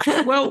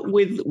 Well,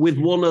 with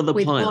one other pilot.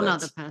 With one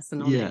other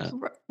person on it.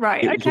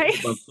 Right, okay.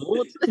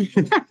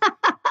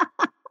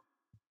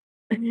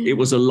 It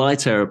was a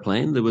light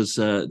aeroplane. There was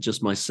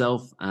just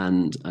myself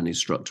and an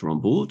instructor on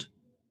board.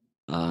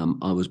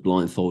 I was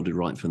blindfolded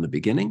right from the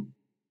beginning.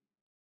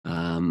 What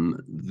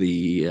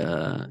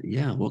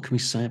can we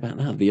say about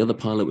that? The other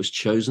pilot was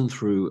chosen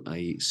through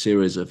a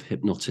series of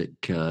hypnotic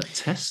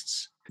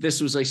tests. this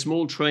was a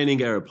small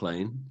training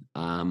aeroplane.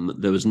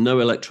 There was no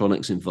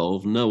electronics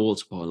involved, no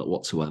autopilot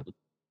whatsoever.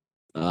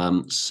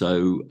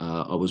 So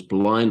I was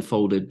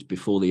blindfolded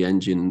before the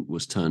engine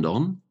was turned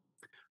on.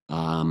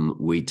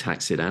 We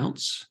taxied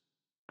out,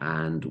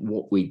 and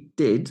what we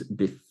did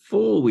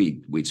before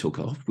we took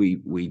off,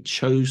 we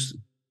chose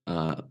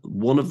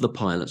one of the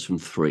pilots from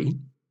 3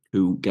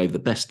 who gave the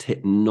best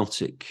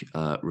hypnotic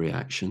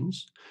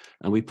reactions,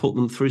 and we put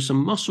them through some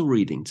muscle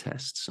reading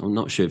tests. I'm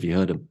not sure if you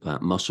heard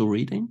about muscle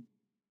reading.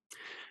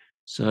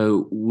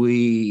 So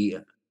we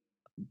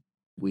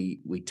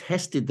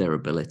tested their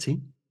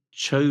ability,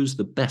 chose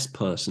the best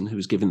person who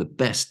was giving the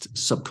best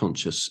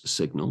subconscious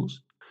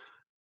signals.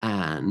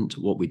 And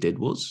what we did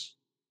was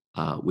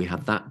we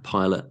had that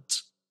pilot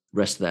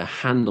rest their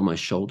hand on my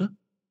shoulder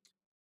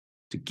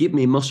to give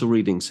me muscle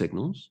reading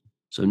signals.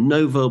 So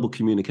no verbal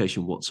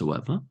communication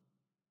whatsoever.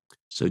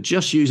 So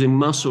just using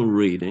muscle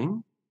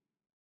reading,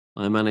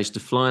 I managed to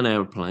fly an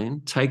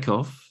airplane, take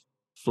off,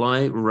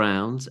 fly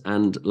around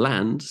and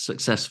land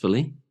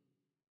successfully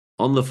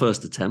on the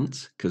first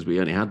attempt, because we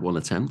only had one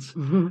attempt,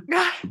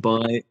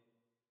 by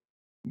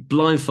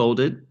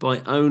blindfolded, by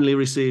only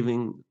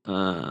receiving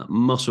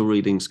muscle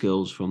reading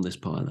skills from this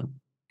pilot.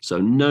 So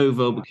no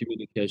verbal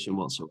communication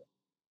whatsoever.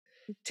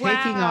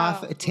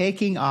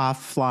 Taking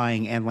off,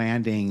 flying and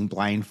landing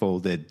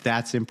blindfolded.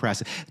 That's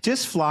impressive.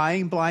 Just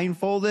flying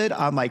blindfolded.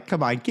 I'm like,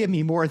 come on, give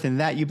me more than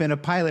that. You've been a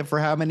pilot for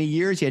how many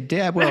years? You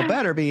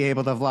better be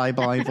able to fly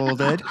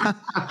blindfolded.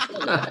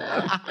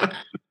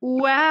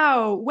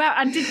 Wow.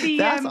 And did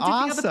the awesome.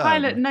 other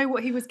pilot know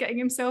what he was getting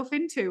himself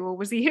into, or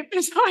was he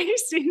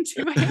hypnotized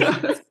into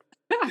it?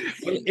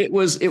 Well, it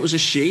was a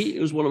she.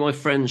 It was one of my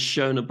friends,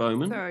 Shona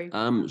Bowman. Sorry.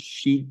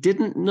 She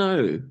didn't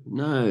know.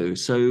 No.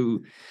 So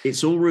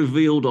it's all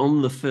revealed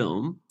on the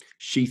film.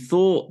 She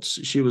thought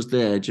she was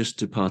there just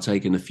to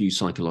partake in a few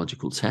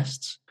psychological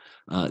tests,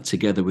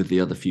 together with the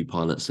other few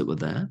pilots that were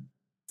there.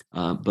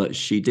 But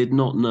she did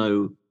not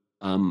know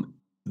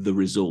the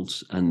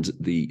results, and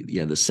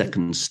the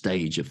second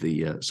stage of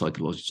the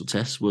psychological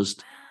test was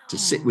to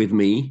sit with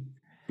me,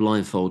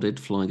 blindfolded,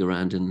 flying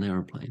around in an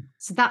aeroplane.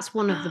 So that's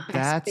one of the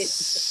best bits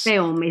of the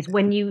film, is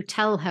when you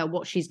tell her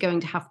what she's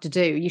going to have to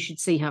do. You should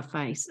see her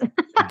face.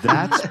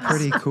 That's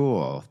pretty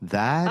cool.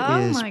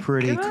 That is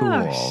pretty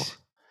cool.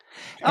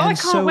 I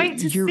can't wait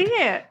to see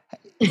it.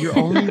 You're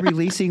only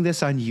releasing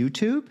this on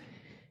YouTube?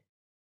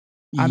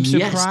 I'm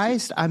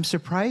surprised. I'm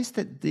surprised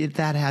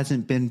that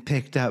hasn't been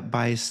picked up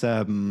by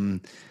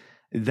some.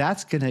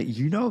 That's gonna,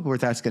 where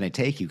that's gonna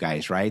take you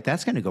guys, right?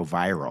 That's gonna go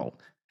viral.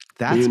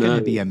 That's going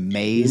to be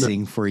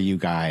amazing for you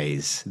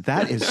guys.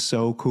 That is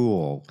so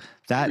cool.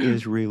 That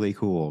is really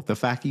cool. The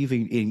fact that you've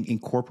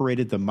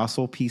incorporated the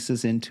muscle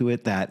pieces into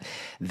it,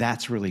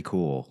 that's really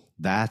cool.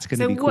 That's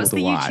going to be cool to watch.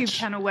 So what's the YouTube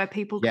channel where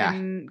people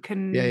can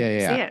see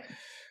it?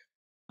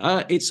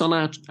 It's on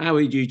our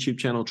YouTube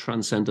channel,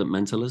 Transcendent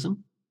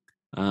Mentalism.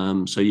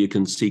 So you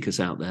can seek us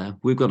out there.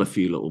 We've got a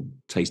few little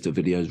taster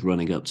videos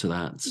running up to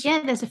that.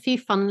 Yeah, there's a few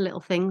fun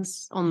little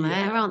things on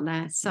there, aren't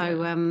there?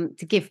 So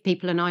to give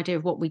people an idea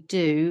of what we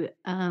do.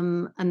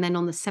 And then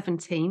on the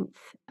 17th,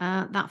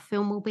 that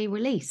film will be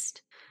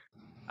released.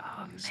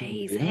 Oh,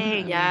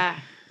 amazing. Yeah.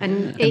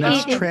 And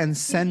that's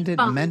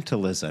Transcendent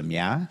Mentalism,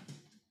 yeah?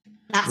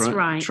 That's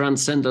right.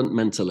 Transcendent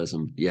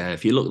Mentalism. Yeah,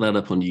 if you look that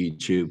up on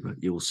YouTube,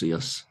 you'll see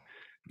us.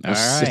 All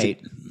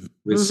right.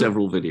 With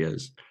several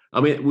videos. I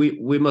mean,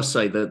 we must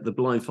say that the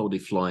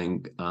blindfolded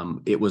flying,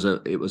 it was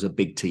a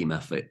big team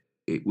effort.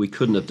 We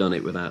couldn't have done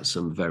it without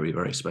some very,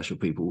 very special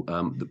people.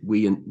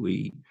 We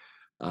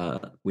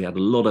had a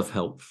lot of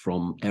help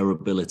from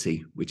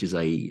Airability, which is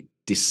a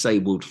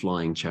disabled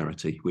flying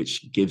charity,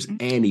 which gives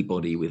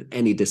anybody with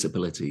any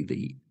disability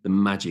the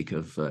magic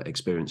of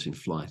experiencing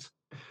flight.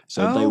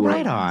 So they were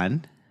right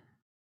on.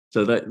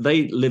 So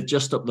they lived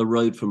just up the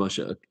road from us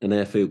at an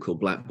airfield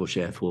called Blackbush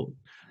Airport.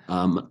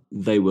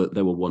 They were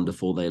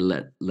wonderful. They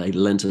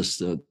lent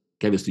us,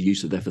 gave us the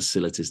use of their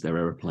facilities, their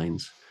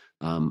aeroplanes,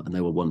 and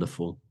they were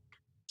wonderful.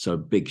 So a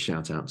big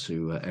shout out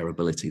to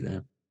Airability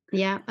there.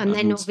 Yeah, and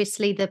then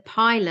obviously the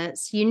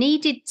pilots, you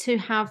needed to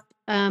have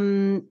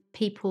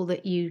people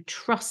that you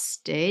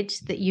trusted,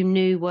 that you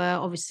knew were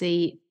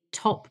obviously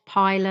top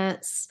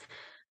pilots.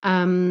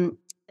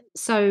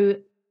 So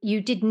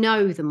you did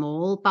know them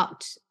all,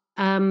 but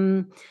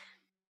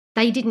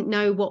they didn't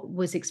know what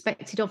was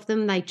expected of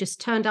them. They just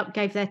turned up,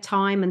 gave their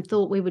time, and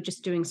thought we were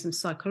just doing some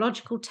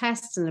psychological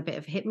tests and a bit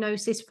of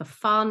hypnosis for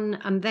fun.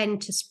 And then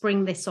to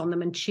spring this on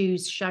them and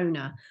choose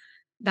Shona,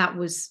 that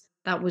was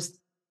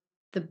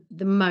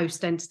the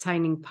most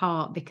entertaining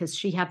part, because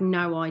she had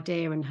no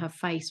idea and her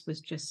face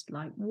was just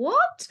like,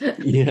 what?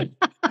 Yeah.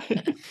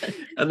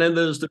 And then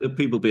there's the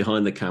people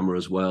behind the camera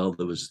as well.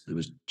 There was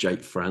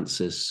Jake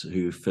Francis,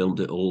 who filmed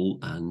it all,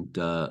 and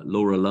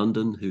Laura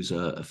London, who's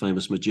a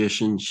famous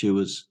magician. She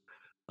was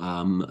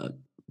kind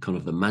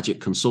of the magic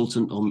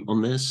consultant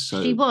on this.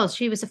 So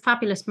she was a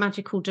fabulous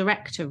magical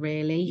director,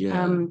 really,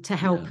 to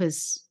help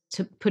us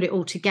to put it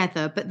all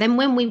together. But then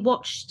when we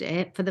watched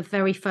it for the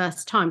very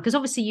first time, because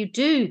obviously you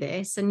do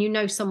this and you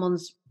know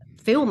someone's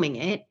filming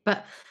it,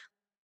 but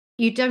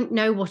you don't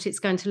know what it's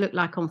going to look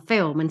like on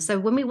film. And so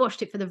when we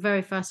watched it for the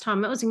very first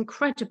time, it was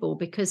incredible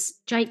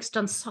because Jake's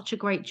done such a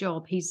great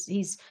job.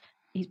 He's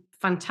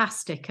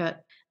fantastic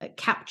at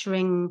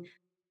capturing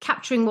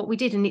what we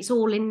did, and it's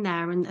all in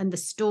there, and the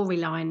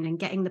storyline and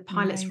getting the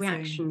pilot's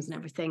reactions and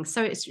everything.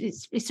 So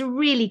it's a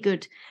really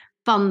good,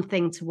 fun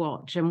thing to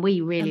watch, and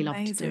we really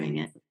loved doing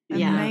it.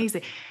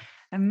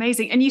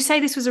 Amazing. And you say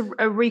this was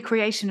a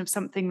recreation of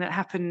something that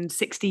happened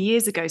 60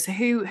 years ago. So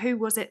who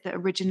was it that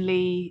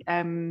originally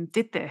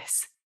did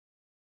this?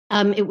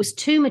 It was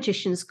two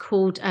magicians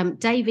called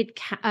David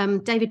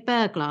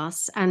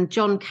Berglas and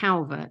John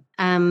Calvert.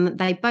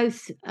 They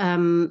both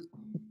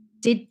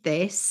did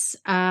this,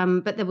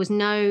 but there was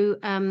no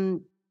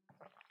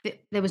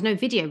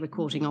video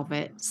recording of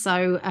it.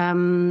 So,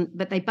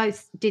 but they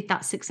both did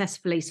that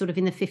successfully, sort of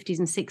in the 50s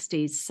and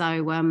 60s.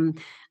 So,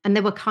 and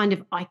they were kind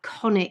of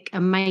iconic,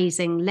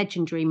 amazing,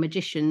 legendary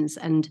magicians.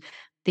 And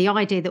the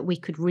idea that we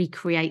could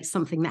recreate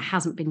something that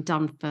hasn't been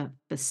done for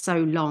so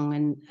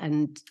long,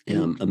 and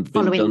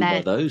following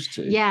by those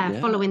two,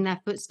 following their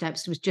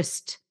footsteps was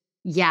just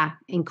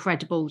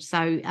incredible.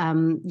 So,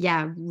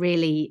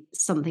 really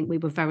something we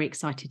were very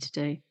excited to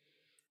do.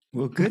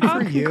 Well, good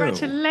for you.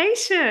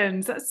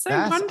 Congratulations. That's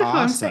wonderful.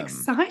 Awesome. I'm so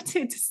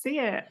excited to see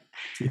it.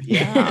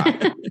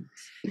 Yeah.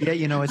 Yeah,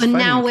 it's and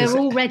funny. Now we're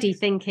already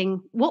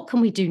thinking, what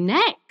can we do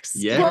next?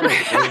 Yeah.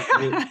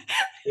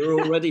 We're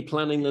already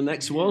planning the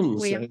next one.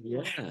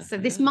 So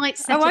this might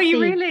set are you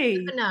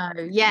really? No.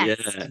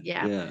 Yes.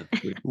 Yeah.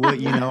 Well,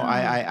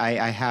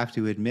 I have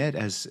to admit,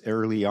 as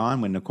early on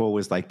when Nicole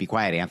was like, be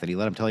quiet, Anthony,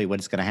 let him tell you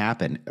what's going to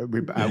happen.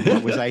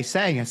 What was I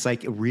saying? It's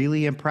like,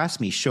 really impress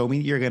me. Show me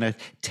you're going to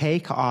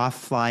take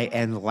off, fly,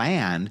 and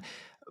land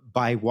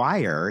by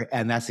wire.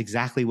 And that's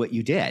exactly what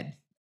you did.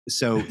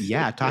 So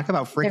talk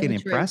about freaking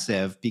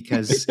impressive,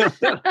 because that's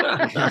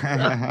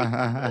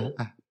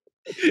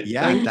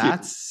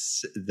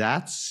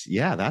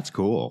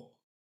cool.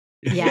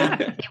 Yeah,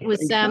 it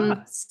was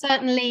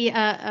certainly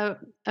a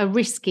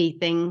risky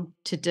thing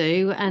to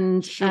do,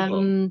 and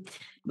you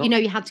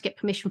had to get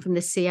permission from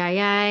the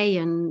CIA,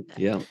 and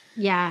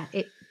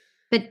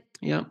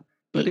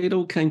but it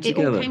all came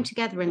together. It all came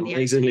together in the end.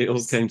 Amazingly, it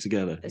all came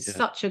together. It's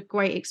such a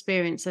great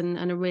experience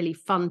and a really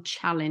fun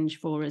challenge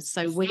for us.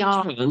 So we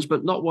are challenge,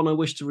 but not one I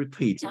wish to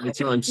repeat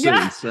anytime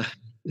soon. So.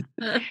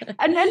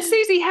 And then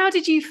Susie, how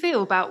did you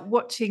feel about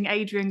watching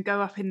Adrian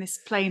go up in this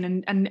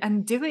plane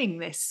and doing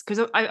this?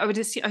 Because I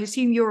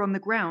assume you're on the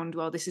ground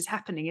while this is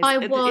happening. Is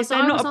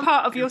there not a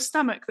part of your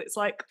stomach that's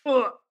like,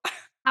 oh?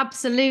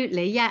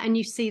 Absolutely, yeah, and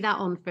you see that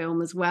on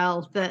film as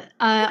well. That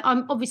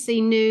I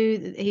obviously knew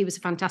that he was a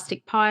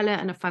fantastic pilot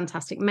and a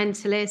fantastic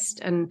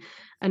mentalist, and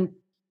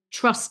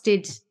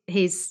trusted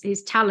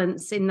his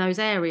talents in those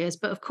areas.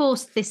 But of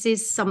course, this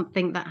is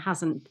something that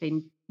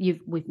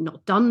we've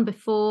not done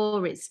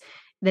before.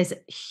 There's a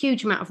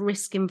huge amount of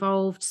risk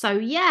involved. So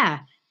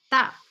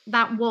that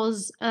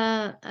was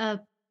a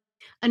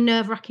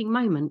nerve-wracking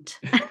moment.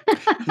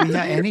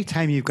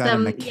 Anytime you've got a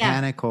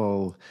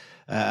mechanical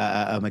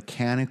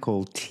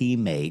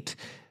teammate,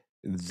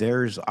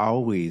 there's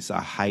always a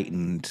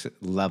heightened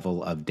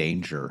level of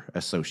danger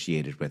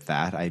associated with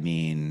that. I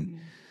mean,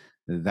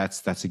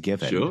 that's a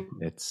given. Sure.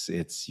 It's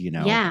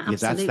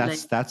absolutely.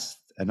 That's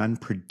an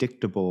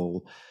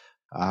unpredictable.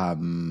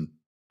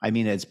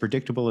 As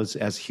predictable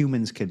as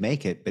humans can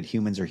make it, but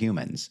humans are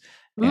humans,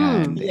 so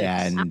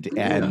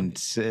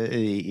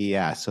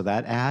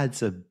that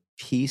adds a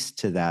piece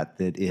to that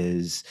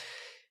is.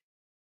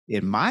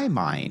 In my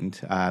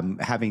mind,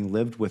 having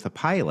lived with a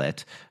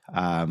pilot,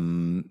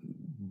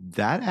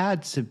 that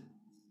adds a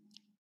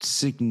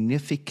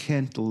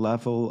significant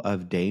level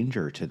of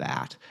danger to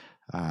that.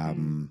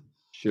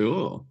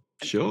 Sure.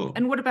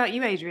 And what about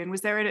you, Adrian?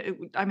 Was there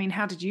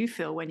how did you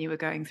feel when you were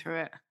going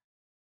through it?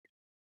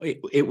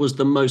 It was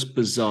the most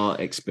bizarre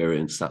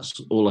experience.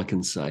 That's all I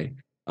can say.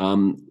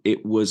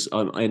 It was.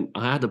 I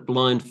had a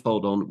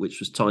blindfold on,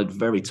 which was tied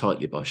very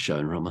tightly by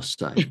Shona, I must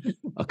say.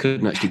 I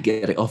couldn't actually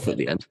get it off at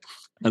the end.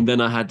 And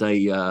then I had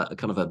a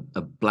kind of a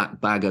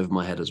black bag over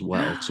my head as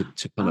well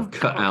to kind of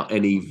cut out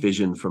any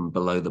vision from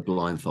below the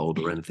blindfold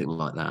or anything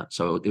like that.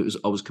 So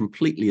I was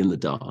completely in the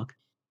dark.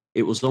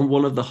 It was on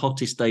one of the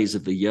hottest days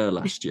of the year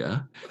last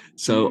year,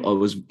 so I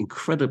was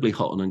incredibly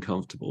hot and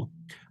uncomfortable.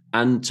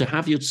 And to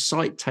have your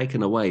sight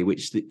taken away,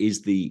 which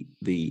is the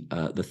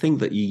thing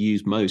that you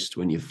use most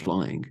when you're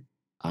flying,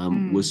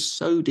 was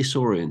so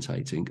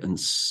disorientating. And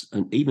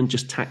even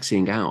just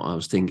taxiing out, I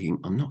was thinking,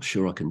 I'm not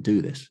sure I can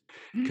do this,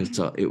 because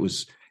it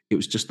was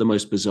just the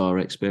most bizarre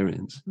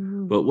experience.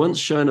 But once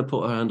Shona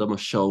put her hand on my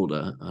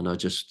shoulder, and I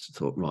just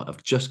thought, right,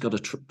 I've just got to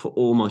put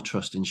all my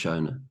trust in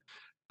Shona.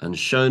 And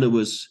Shona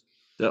was,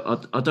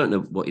 I don't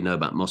know what you know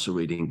about muscle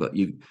reading, but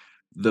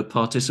the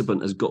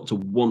participant has got to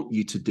want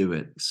you to do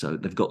it. So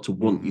they've got to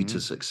want you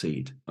to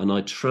succeed. And I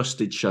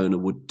trusted Shona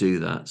would do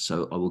that.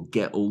 So I will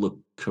get all the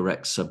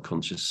correct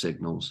subconscious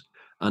signals.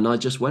 And I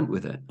just went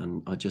with it.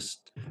 And I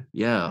just,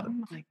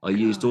 I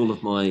used all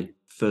of my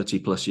 30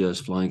 plus years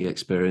flying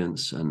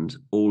experience and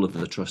all of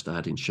the trust I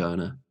had in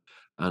Shona.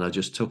 And I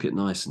just took it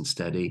nice and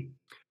steady.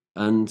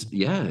 And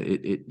yeah,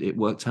 it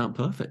worked out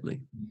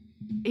perfectly.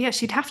 Yeah,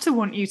 she'd have to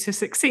want you to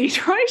succeed,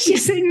 right?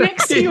 She's sitting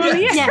next to you on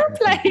the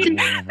airplane.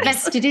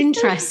 Vested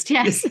interest,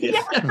 yes.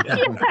 Yeah,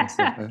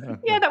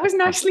 that was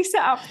nicely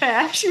set up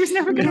there. She was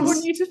never going to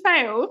want you to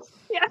fail.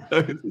 Yeah.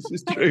 No, this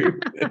is true.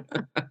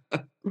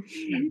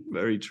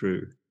 Very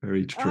true.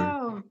 Very true.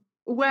 Oh,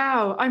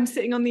 wow. I'm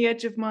sitting on the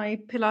edge of my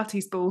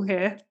Pilates ball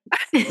here.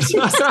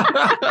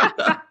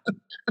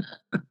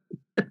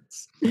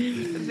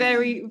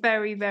 Very,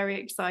 very, very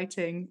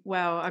exciting.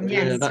 Wow. I'm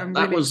really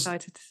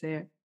excited to see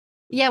it.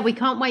 Yeah, we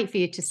can't wait for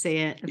you to see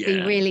it. It'd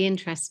be really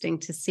interesting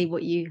to see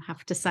what you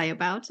have to say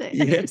about it.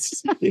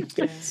 Yes.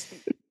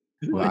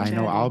 Well, I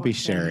know I'll be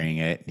sharing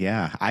it.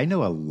 Yeah, I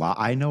know a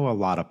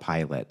lot of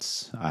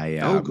pilots.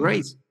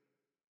 Great.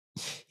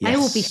 They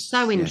will be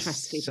so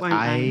interested, won't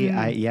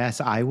they?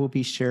 Yes, I will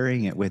be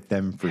sharing it with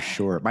them for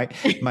sure.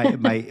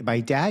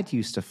 My dad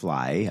used to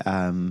fly.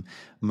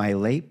 My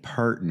late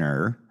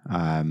partner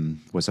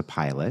was a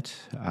pilot.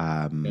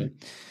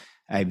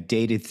 I've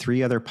dated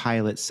 3 other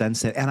pilots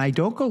since then, and I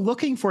don't go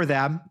looking for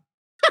them.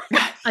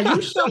 Are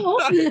you sure?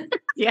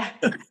 Yeah.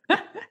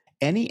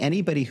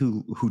 Anybody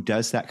who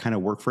does that kind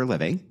of work for a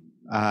living,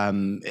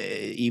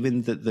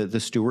 even the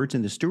stewards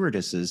and the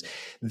stewardesses,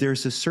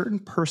 there's a certain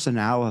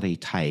personality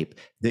type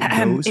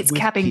that goes it's with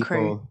cabin people.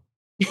 crew.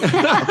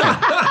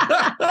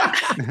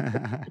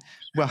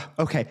 Well,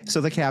 okay,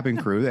 so the cabin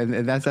crew,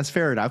 and that's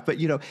fair enough. But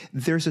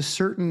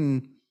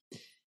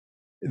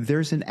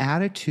there's an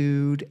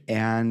attitude,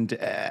 and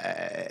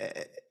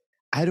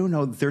I don't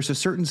know, there's a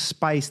certain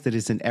spice that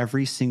is in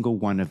every single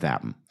one of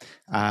them.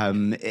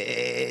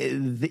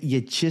 It's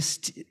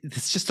just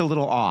a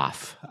little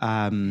off,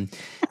 Just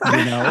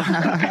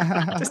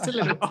a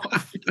little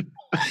off.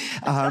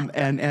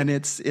 And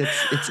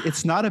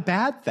it's not a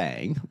bad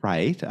thing,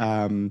 right?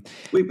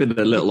 We've been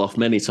a little off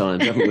many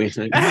times, haven't we?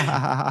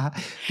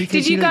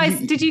 Because,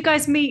 did you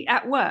guys meet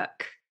at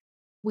work?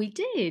 We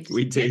did.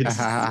 Right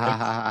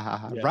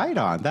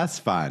on. That's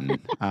fun.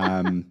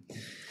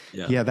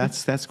 Yeah,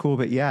 that's cool.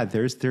 But yeah,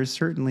 there's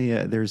certainly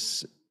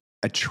there's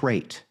a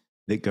trait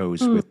that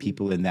goes with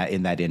people in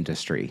that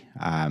industry.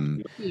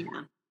 Because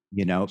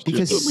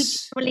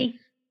we're really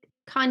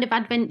kind of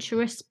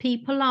adventurous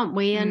people, aren't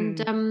we?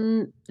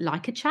 And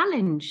like a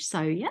challenge.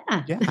 So yeah.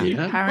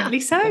 Apparently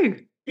so.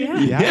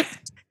 Yeah.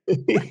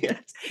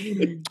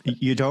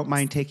 You don't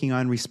mind taking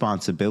on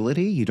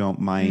responsibility. You don't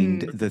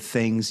mind the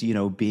things,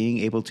 being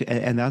able to,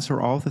 and those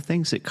are all the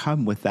things that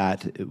come with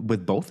that,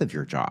 with both of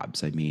your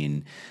jobs. I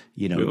mean,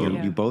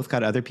 you both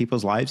got other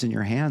people's lives in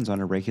your hands on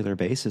a regular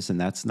basis, and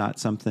that's not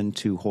something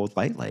to hold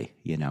lightly,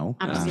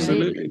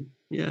 Absolutely.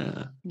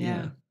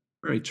 Yeah.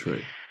 Very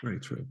true. Very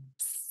true.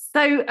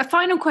 So a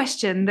final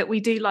question that we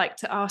do like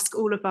to ask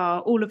all of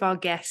our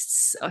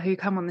guests who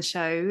come on the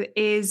show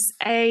is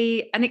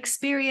an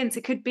experience.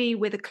 It could be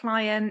with a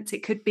client.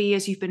 It could be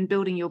as you've been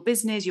building your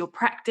business, your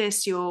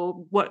practice,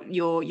 your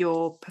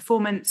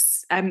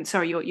performance.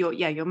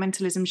 Your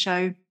mentalism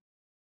show.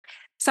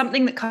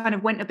 Something that kind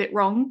of went a bit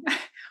wrong,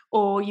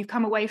 or you've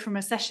come away from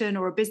a session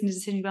or a business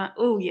decision, you're like,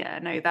 oh yeah,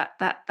 no,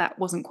 that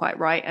wasn't quite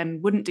right,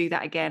 and wouldn't do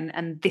that again.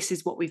 And this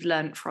is what we've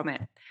learned from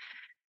it.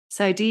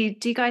 So do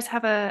you guys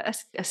have a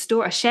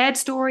story, a shared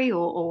story,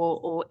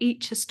 or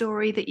each a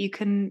story that you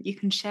can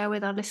share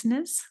with our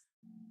listeners?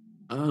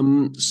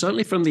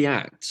 Certainly from the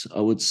act,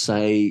 I would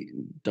say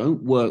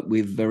don't work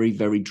with very,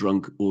 very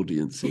drunk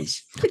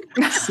audiences.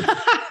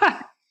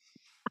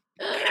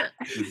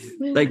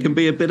 They can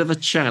be a bit of a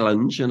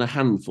challenge and a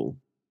handful.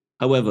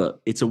 However,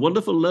 it's a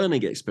wonderful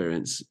learning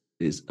experience.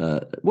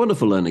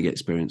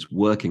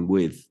 Working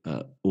with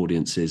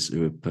audiences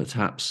who have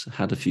perhaps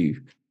had a few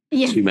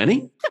too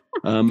many.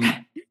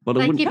 But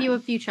they give you a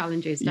few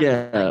challenges.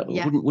 I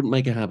wouldn't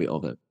make a habit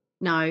of it.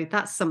 No,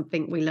 that's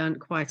something we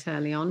learned quite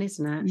early on,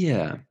 isn't it?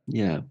 Yeah.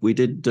 We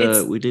did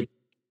perform.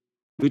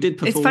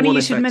 It's funny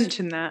you should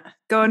mention that.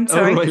 Go on,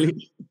 sorry. Oh,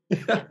 really?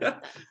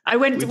 I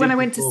went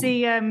to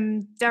see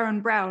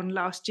Darren Brown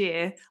last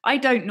year. I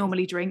don't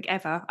normally drink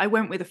ever. I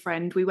went with a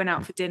friend. We went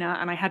out for dinner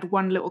and I had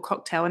one little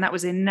cocktail, and that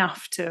was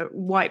enough to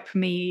wipe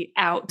me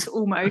out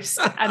almost.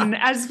 And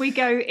as we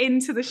go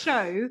into the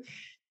show,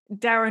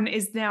 Darren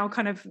is now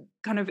kind of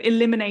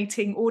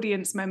eliminating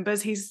audience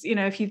members. He's,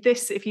 if you've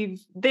this, if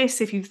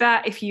you've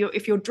that, if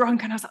you're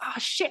drunk. And I was like, oh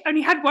shit, I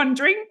only had one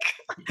drink.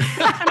 And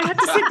I had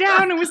to sit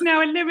down and was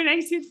now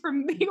eliminated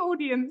from the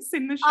audience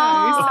in the show.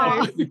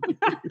 Oh, so.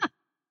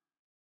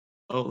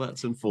 Oh,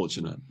 that's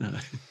unfortunate.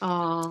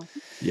 Oh.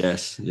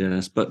 Yes.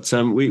 But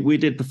we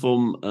did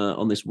perform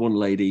on this one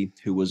lady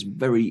who was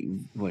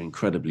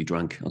incredibly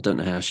drunk. I don't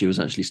know how she was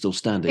actually still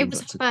standing. It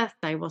was her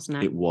birthday, wasn't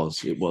it? It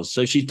was.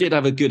 So she did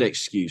have a good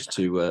excuse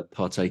to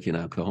partake in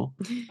alcohol,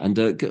 and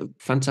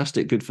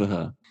fantastic, good for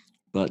her.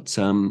 But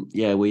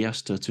we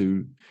asked her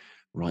to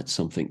write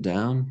something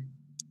down,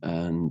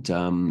 and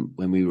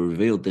when we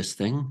revealed this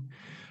thing,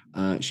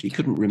 she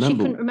couldn't remember. She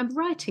couldn't remember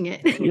writing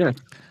it. Yeah,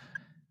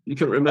 you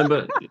couldn't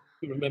remember.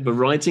 Remember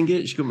writing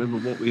it? She couldn't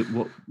remember what she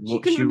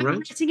couldn't remember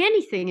wrote. writing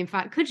anything. In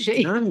fact, could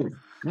she? No.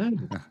 No.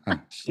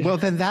 Well,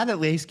 then that at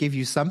least gave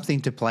you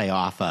something to play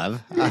off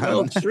of.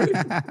 Oh, true.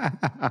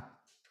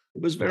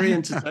 It was very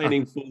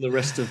entertaining for the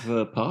rest of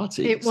the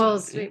party. It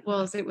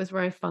was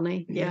very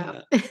funny.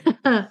 Yeah.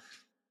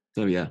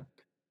 So yeah,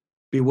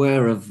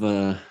 beware of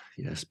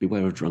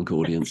drunk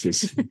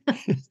audiences.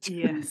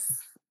 Yes.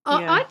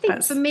 I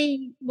think for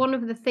me, one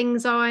of the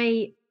things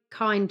I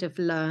kind of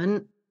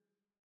learned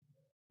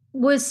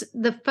was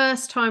the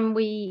first time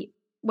we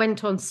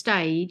went on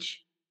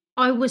stage,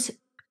 I was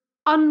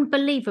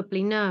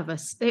unbelievably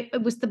nervous.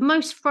 It was the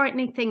most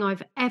frightening thing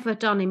I've ever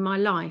done in my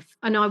life.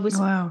 And I was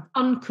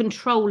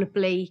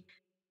uncontrollably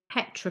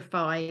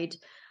petrified.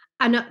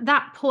 And at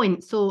that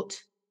point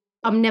thought,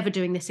 I'm never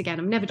doing this again.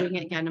 I'm never doing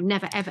it again. I'm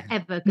never, ever,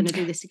 ever going to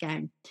do this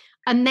again.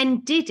 And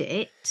then did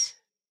it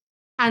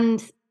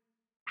and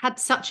had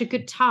such a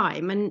good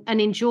time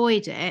and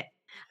enjoyed it,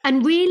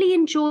 and really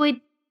enjoyed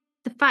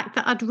the fact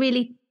that I'd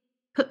really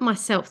put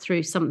myself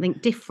through something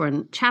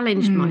different,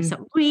 challenged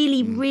myself,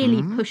 really,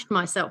 really pushed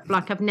myself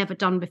like I've never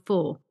done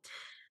before.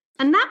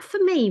 And that for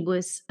me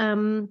was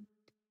a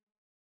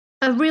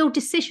real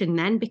decision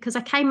then, because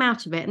I came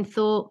out of it and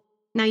thought,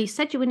 now you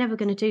said you were never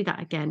going to do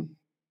that again,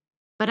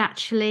 but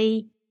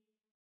actually,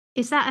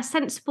 is that a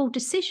sensible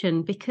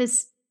decision?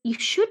 Because you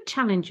should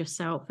challenge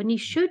yourself and you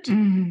should.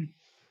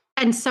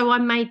 And so I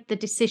made the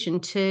decision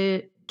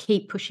to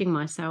keep pushing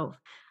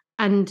myself.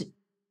 And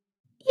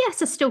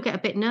yes, I still get a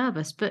bit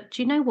nervous, but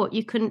do you know what?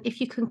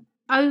 If you can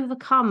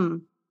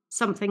overcome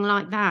something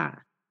like that,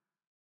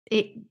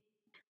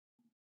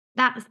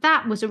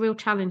 that was a real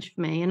challenge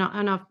for me. And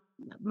I've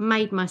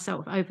made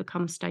myself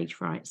overcome stage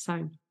fright.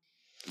 So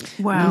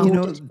wow.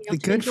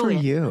 Good for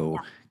you.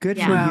 Good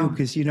for you,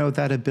 because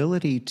that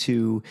ability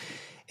to,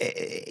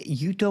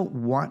 you don't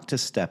want to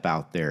step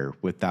out there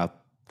without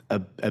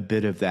a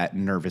bit of that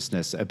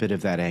nervousness, a bit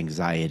of that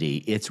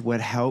anxiety. It's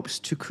what helps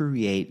to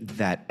create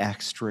that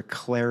extra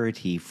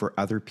clarity for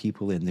other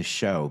people in the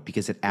show,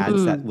 because it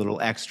adds that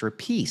little extra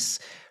piece,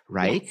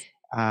 right?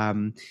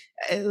 Yes.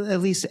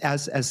 At least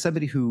as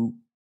somebody who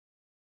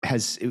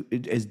has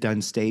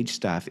done stage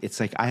stuff, it's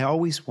like I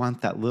always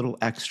want that little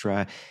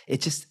extra.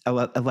 It's just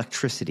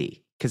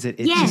electricity, because it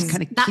just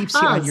kind of keeps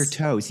you on your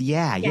toes.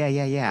 Yeah.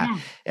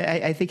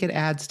 I think it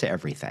adds to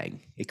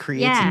everything. It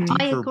creates a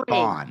deeper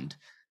bond.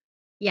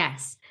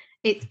 Yes,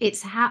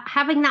 it's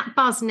having that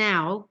buzz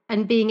now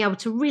and being able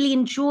to really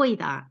enjoy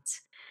that,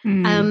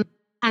 and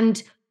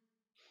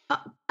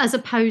as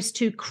opposed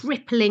to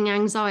crippling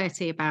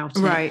anxiety about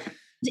it. Right.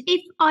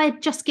 If I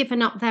had just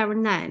given up there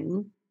and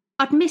then,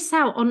 I'd miss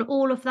out on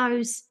all of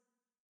those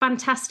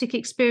fantastic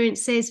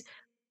experiences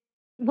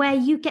where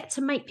you get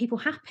to make people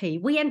happy.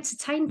 We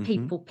entertain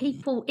people.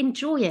 People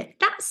enjoy it.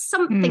 That's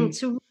something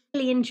to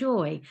really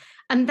enjoy,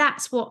 and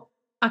that's what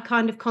I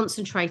kind of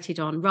concentrated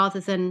on, rather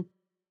than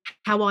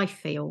how I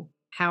feel,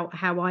 how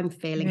I'm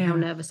feeling, how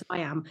nervous I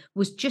am,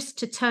 was just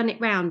to turn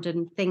it round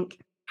and think,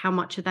 how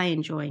much are they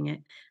enjoying it?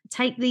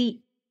 Take the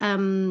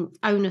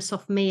onus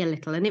off me a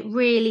little, and it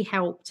really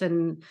helped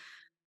and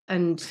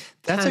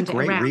that's a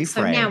great reframe.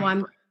 So now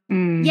I'm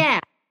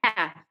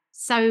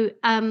So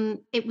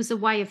it was a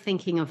way of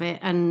thinking of it,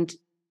 and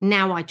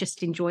now I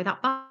just enjoy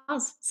that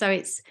buzz. So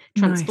it's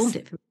transformed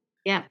it for me.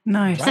 Yeah.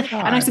 Nice. Right,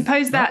 and I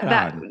suppose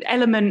that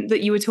element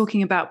that you were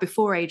talking about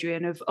before,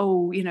 Adrian, of,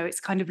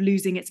 it's kind of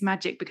losing its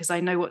magic because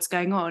I know what's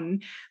going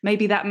on.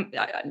 Maybe that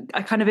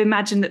I kind of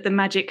imagine that the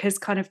magic has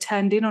kind of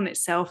turned in on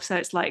itself. So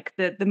it's like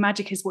the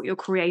magic is what you're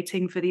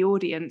creating for the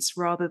audience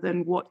rather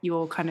than what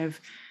your kind of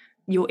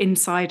your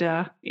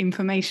insider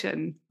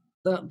information.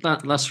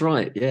 That's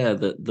right. Yeah,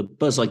 the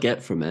buzz I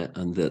get from it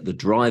and the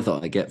drive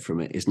that I get from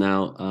it is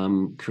now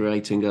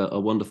creating a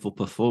wonderful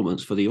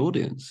performance for the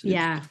audience.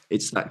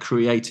 It's that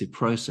creative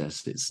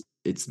process.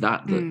 It's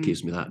that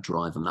gives me that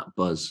drive and that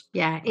buzz.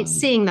 Yeah, it's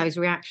seeing those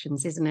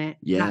reactions, isn't it?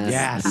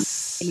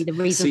 That's really the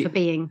reason for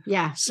being.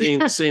 Yeah, seeing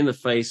the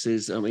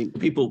faces. I mean,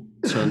 people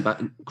turn back.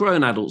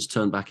 Grown adults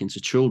turn back into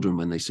children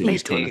when they see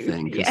this kind of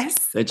thing. Yes,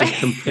 they're just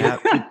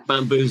completely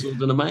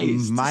bamboozled and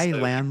amazed. My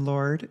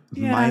landlord,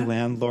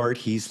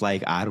 he's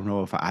like, I don't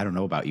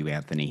know about you,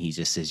 Anthony. He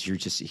just says, you're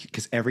just,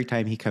 because every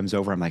time he comes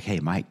over, I'm like,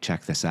 hey, Mike,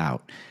 check this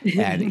out.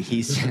 And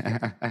he's,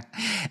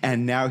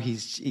 and now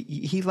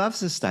he loves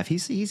this stuff.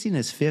 He's in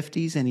his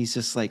 50s and he's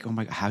just like, oh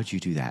my God, how'd you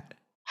do that?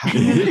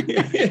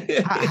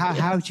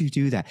 How'd you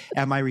do that?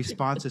 And my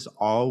response is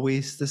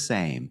always the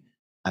same.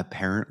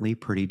 Apparently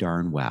pretty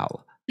darn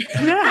well.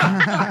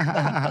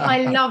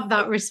 I love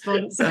that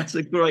response. That's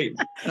a great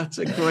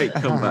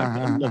comeback.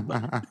 I love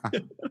that.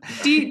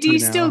 Do you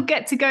still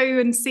get to go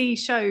and see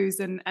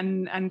shows and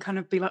kind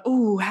of be like,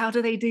 oh, how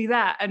do they do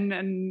that?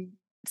 And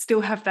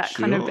still have that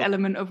kind of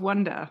element of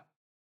wonder?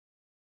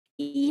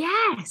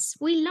 Yes,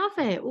 we love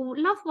it.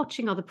 We love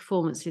watching other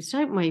performances,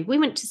 don't we? We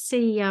went to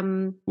see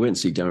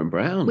Darren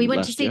Brown. We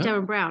went to see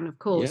Darren Brown, of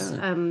course.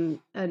 Yeah.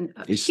 And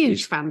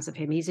huge fans of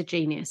him. He's a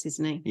genius,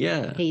 isn't he?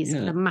 Yeah. He's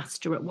a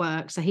master at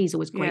work, so he's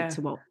always great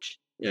to watch.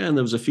 Yeah, and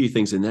there was a few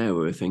things in there where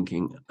we were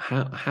thinking,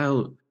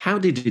 how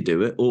did he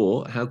do it,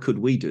 or how could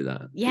we do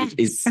that? Yes.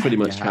 Is pretty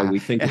much how we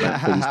think about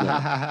things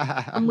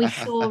now. And we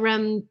saw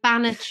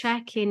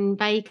Banachek in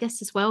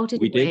Vegas as well,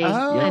 didn't we? We did.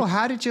 Oh,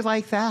 how did you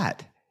like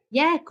that?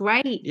 Yeah,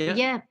 great. Yeah.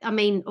 Yeah. I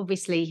mean,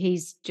 obviously,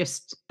 he's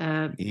just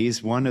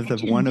he's one of the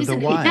isn't he?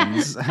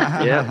 ones.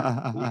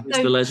 Yeah,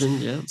 he's the legend.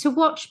 Yeah. To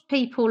watch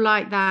people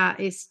like that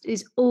is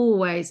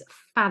always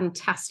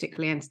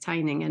fantastically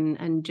entertaining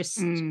and just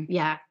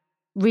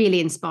really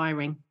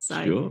inspiring.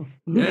 So Sure.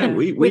 Yeah,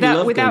 we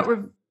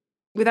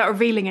without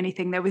revealing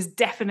anything, there was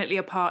definitely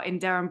a part in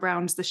Darren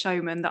Brown's The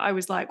Showman that I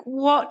was like,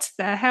 what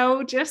the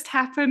hell just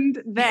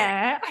happened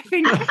there? I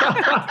think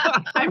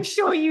I'm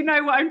sure you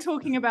know what I'm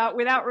talking about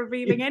without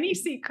revealing any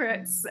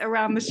secrets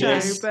around the show.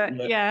 Yes,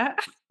 but yeah.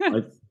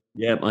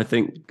 I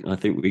think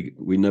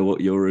we know what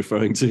you're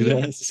referring to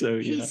there. So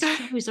his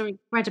shows are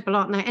incredible,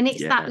 aren't they? And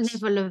it's that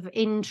level of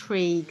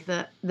intrigue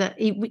that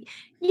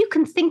you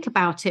can think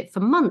about it for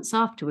months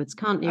afterwards,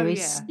 can't you? It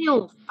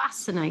still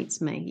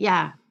fascinates me.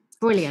 Yeah.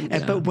 Brilliant.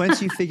 But once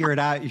you figure it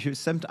out,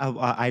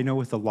 I know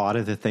with a lot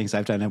of the things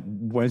I've done,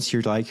 once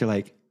you're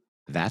like,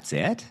 that's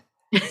it?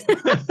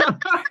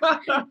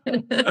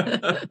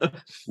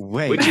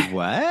 Wait,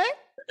 what?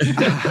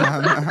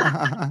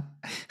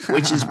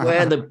 Which is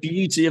where the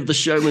beauty of the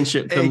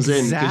showmanship comes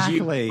in, because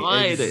you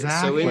hide it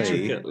so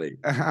intricately.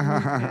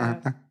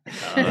 intricately.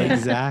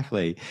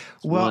 Exactly.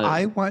 Well,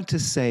 I want to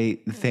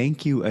say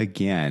thank you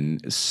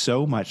again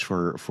so much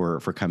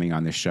for coming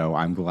on the show.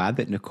 I'm glad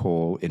that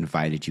Nicole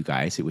invited you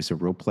guys. It was a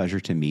real pleasure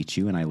to meet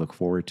you, and I look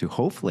forward to,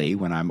 hopefully,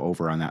 when I'm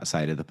over on that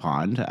side of the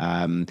pond,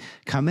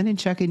 coming and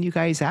checking you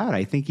guys out.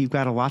 I think you've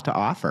got a lot to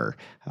offer.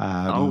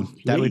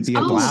 That would be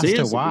a blast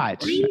to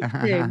watch.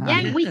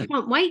 Yeah, we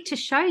can't wait to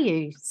show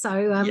you. So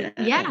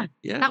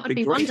that would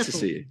be great wonderful to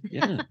see you.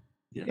 Yeah.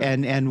 Yeah.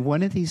 And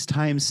one of these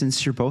times,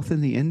 since you're both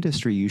in the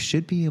industry, you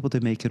should be able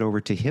to make it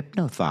over to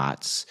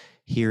HypnoThoughts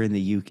here in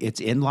the UK. It's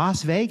in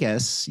Las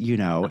Vegas,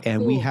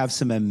 and we have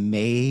some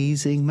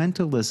amazing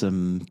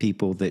mentalism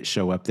people that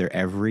show up there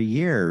every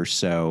year.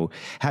 So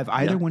have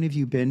either one of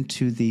you been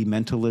to the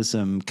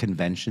mentalism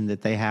convention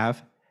that they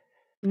have?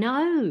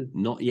 No.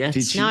 Not yet.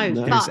 No,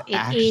 but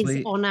it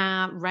is on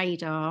our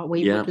radar.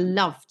 We would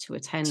love to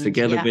attend.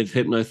 Together with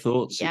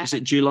HypnoThoughts. Yeah. Is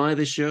it July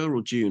this year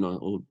or June?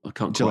 Or I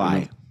can't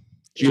July.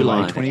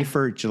 July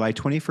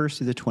 21st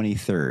to the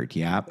 23rd.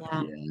 Yeah.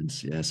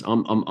 Yes.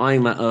 I'm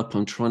eyeing that up.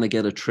 I'm trying to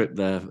get a trip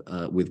there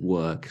with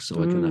work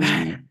so I can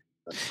actually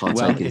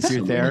Well, if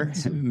you're there,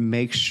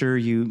 make sure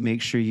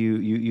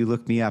you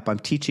look me up. I'm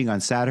teaching on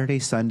Saturday,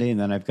 Sunday, and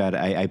then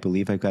I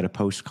believe I've got a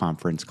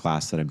post-conference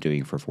class that I'm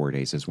doing for 4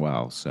 days as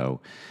well.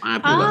 So,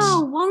 fabulous.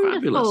 Oh,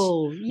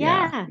 wonderful! Fabulous.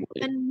 Yeah.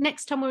 And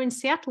next time we're in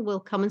Seattle, we'll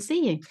come and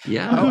see you.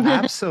 Yeah. Oh,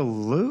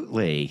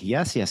 absolutely.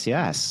 Yes.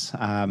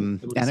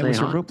 And it was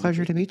a real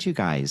pleasure to meet you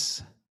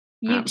guys.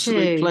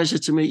 Absolute pleasure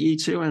to meet you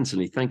too,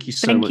 Anthony. Thank you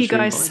so much. Thank you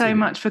guys so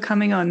much for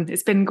coming on.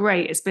 It's been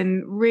great. It's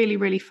been really,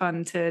 really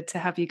fun to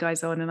have you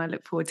guys on, and I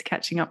look forward to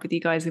catching up with you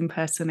guys in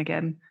person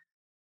again.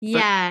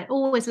 Yeah,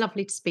 always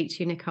lovely to speak to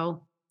you,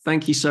 Nicole.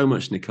 Thank you so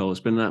much, Nicole. It's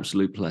been an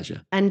absolute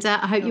pleasure. And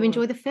I hope you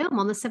enjoy the film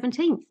on the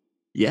 17th.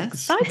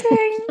 Yes.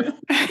 Exciting.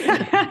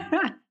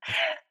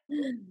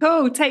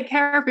 Cool. Take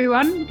care,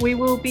 everyone. We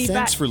will be back.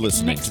 Thanks for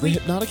listening to the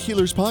Hypnotic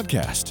Healers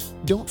podcast.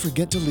 Don't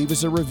forget to leave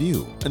us a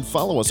review and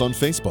follow us on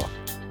Facebook.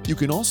 You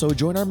can also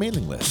join our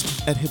mailing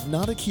list at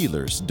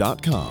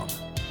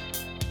hypnotichealers.com.